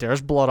blood right there.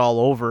 There's blood all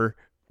over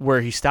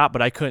where he stopped,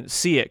 but I couldn't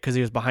see it because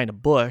he was behind a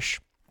bush.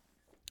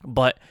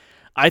 But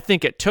I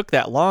think it took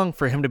that long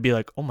for him to be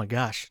like, oh my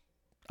gosh,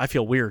 I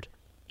feel weird.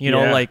 You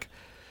know, like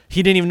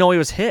he didn't even know he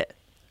was hit.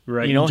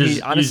 Right. You know,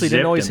 he honestly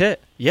didn't know he was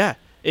hit. Yeah.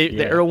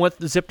 The arrow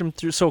zipped him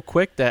through so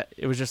quick that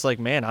it was just like,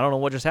 man, I don't know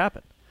what just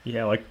happened.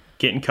 Yeah, like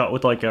getting cut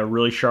with like a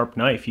really sharp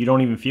knife. You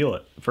don't even feel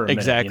it for a minute.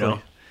 Exactly. You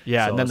know?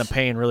 Yeah, so and then the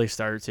pain really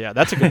starts. Yeah,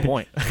 that's a good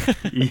point.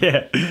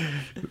 Yeah.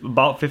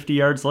 About 50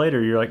 yards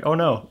later, you're like, oh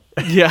no.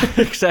 Yeah,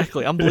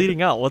 exactly. I'm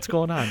bleeding out. What's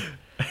going on?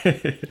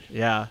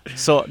 Yeah.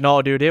 So,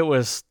 no, dude, it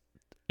was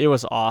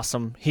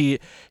awesome. He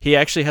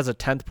actually has a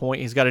 10th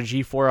point. He's got a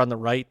G4 on the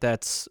right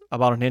that's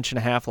about 1.5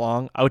 inches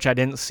long, which I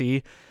didn't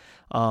see.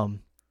 So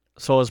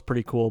it was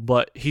pretty cool.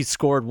 But he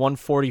scored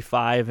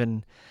 145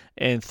 and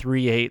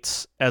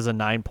 3/8 as a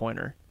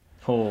 9-pointer.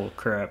 Oh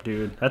crap,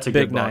 dude! That's a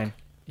big good buck. 9.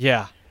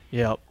 Yeah,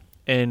 yep.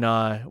 And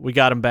we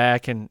got him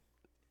back, and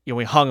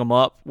we hung him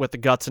up with the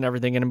guts and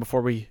everything in him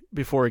before we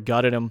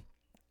gutted him.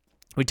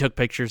 We took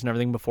pictures and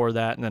everything before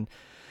that, and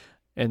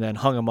then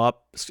hung him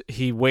up.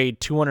 He weighed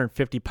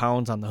 250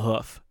 pounds on the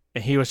hoof,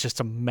 and he was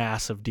just a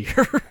massive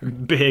deer.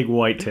 Big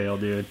whitetail,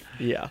 dude.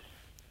 Yeah.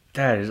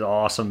 That is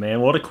awesome,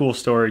 man. What a cool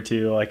story,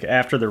 too. Like,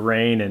 after the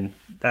rain, and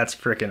that's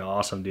freaking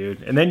awesome,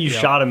 dude. And then you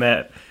shot him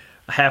at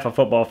half a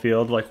football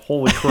field. Like,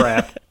 holy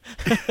crap.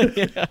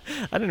 Yeah.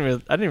 I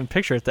didn't even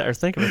picture it or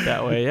think of it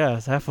that way. Yeah,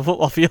 it's half a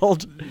football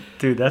field.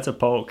 Dude, that's a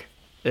poke.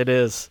 It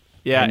is.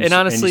 Yeah, and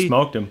honestly. And you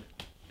smoked him.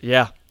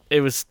 Yeah,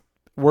 it was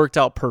worked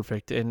out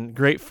perfect and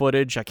great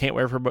footage. I can't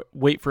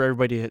wait for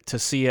everybody to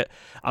see it.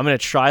 I'm going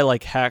to try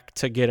like heck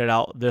to get it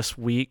out this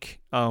week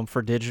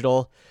for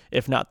digital.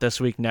 If not this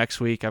week,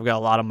 next week. I've got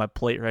a lot on my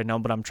plate right now,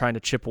 but I'm trying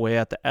to chip away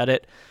at the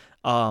edit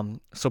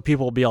so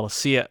people will be able to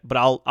see it. But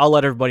I'll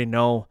let everybody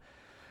know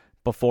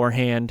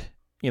beforehand,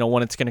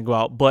 when it's going to go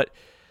out. But,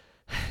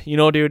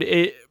 dude,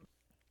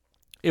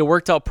 it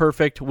worked out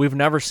perfect. We've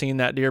never seen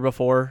that deer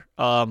before.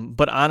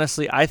 But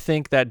honestly, I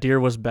think that deer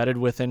was bedded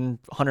within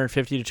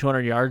 150 to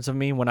 200 yards of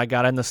me when I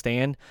got in the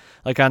stand,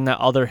 like on that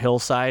other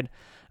hillside.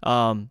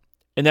 And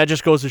that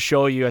just goes to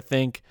show you, I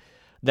think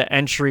the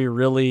entry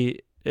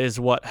really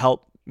is what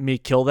helped me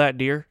kill that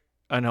deer,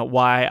 and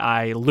why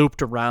I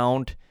looped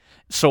around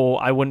so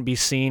I wouldn't be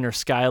seen or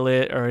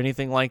skylit or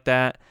anything like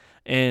that,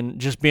 and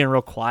just being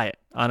real quiet,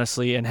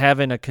 honestly, and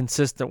having a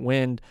consistent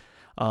wind,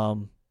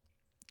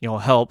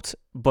 helped,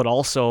 but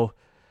also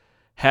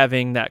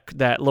having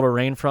that little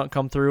rain front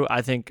come through,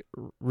 I think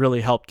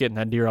really helped getting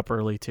that deer up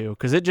early too,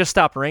 because it just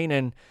stopped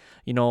raining,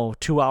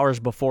 2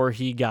 hours before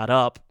he got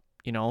up,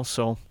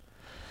 so.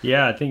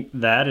 Yeah, I think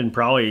that, and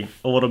probably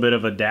a little bit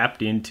of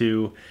adapting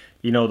to,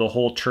 the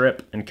whole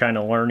trip and kind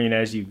of learning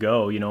as you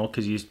go,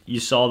 because you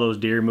saw those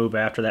deer move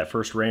after that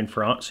first rain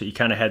front, so you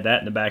kind of had that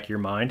in the back of your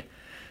mind.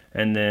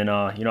 And then,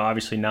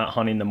 obviously not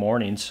hunting the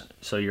mornings,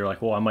 so you're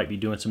like, well, I might be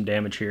doing some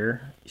damage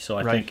here. So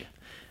I think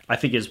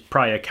it's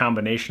probably a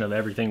combination of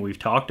everything we've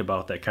talked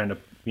about that kind of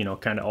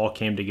all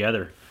came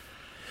together.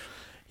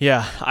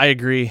 Yeah, I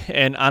agree.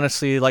 And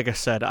honestly, like I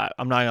said,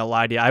 I'm not going to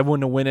lie to you. I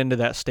wouldn't have went into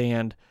that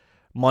stand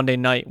Monday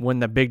night when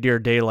the big deer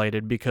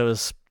daylighted,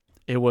 because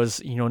it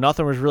was,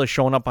 nothing was really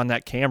showing up on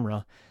that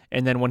camera.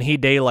 And then when he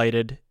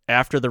daylighted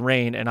after the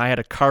rain and I had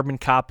a carbon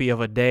copy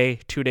of a day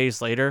 2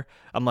 days later,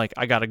 I'm like,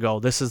 I got to go.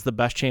 This is the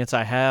best chance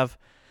I have.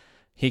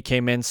 He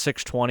came in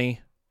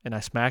 620 and I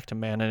smacked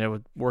him, man, and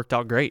it worked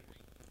out great.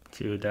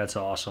 Dude, that's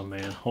awesome,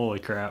 man. Holy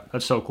crap.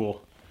 That's so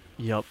cool.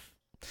 Yep.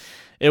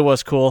 It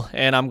was cool,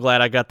 and I'm glad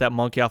I got that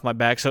monkey off my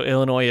back. So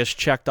Illinois is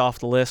checked off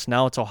the list.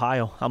 Now it's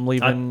Ohio. I'm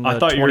leaving. I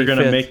thought you were going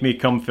to make me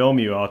come film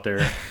you out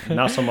there.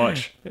 Not so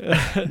much.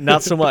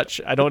 Not so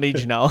much. I don't need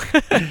you now.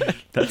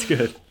 That's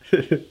good.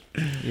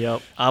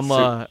 Yep.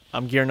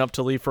 I'm gearing up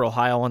to leave for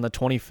Ohio on the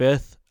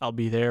 25th. I'll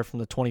be there from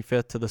the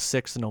 25th to the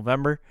 6th of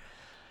November,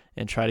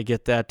 and try to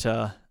get that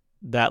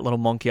little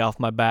monkey off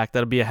my back.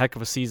 That'll be a heck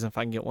of a season if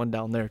I can get one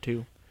down there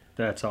too.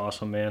 That's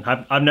awesome, man.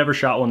 I've never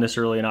shot one this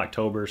early in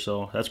October,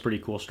 so that's a pretty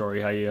cool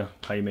story how you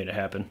made it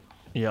happen.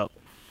 Yep.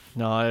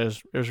 No,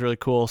 it was really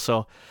cool.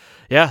 So,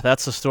 yeah,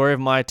 that's the story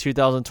of my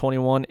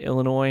 2021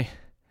 Illinois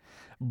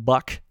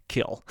buck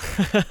kill.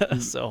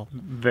 So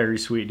very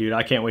sweet, dude.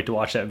 I can't wait to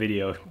watch that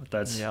video.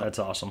 That's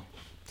awesome.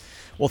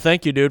 Well,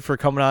 thank you, dude, for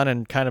coming on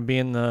and kind of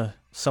being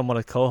somewhat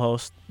a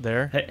co-host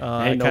there. Hey,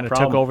 I no kind of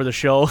problem. took over the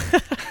show.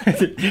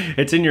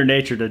 It's in your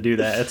nature to do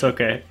that. It's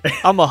okay.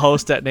 I'm a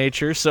host at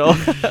nature, so.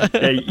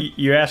 Hey,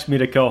 you asked me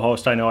to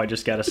co-host. I know I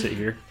just got to sit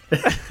here.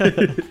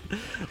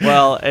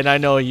 Well, and I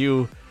know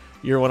you're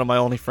one of my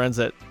only friends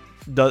that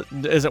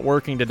isn't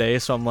working today,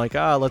 so I'm like,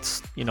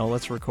 let's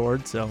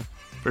record. So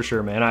for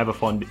sure, man. I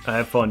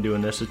have fun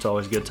doing this. It's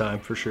always a good time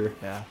for sure.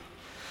 Yeah.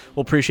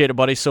 Well, appreciate it,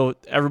 buddy. So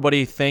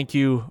everybody, thank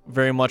you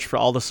very much for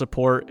all the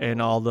support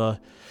and all the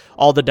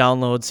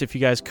downloads. If you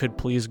guys could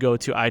please go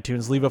to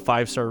iTunes, leave a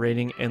 5-star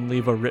rating and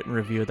leave a written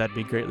review. That'd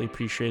be greatly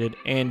appreciated.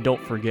 And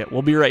don't forget,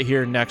 we'll be right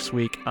here next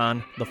week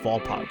on the Fall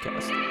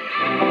Podcast.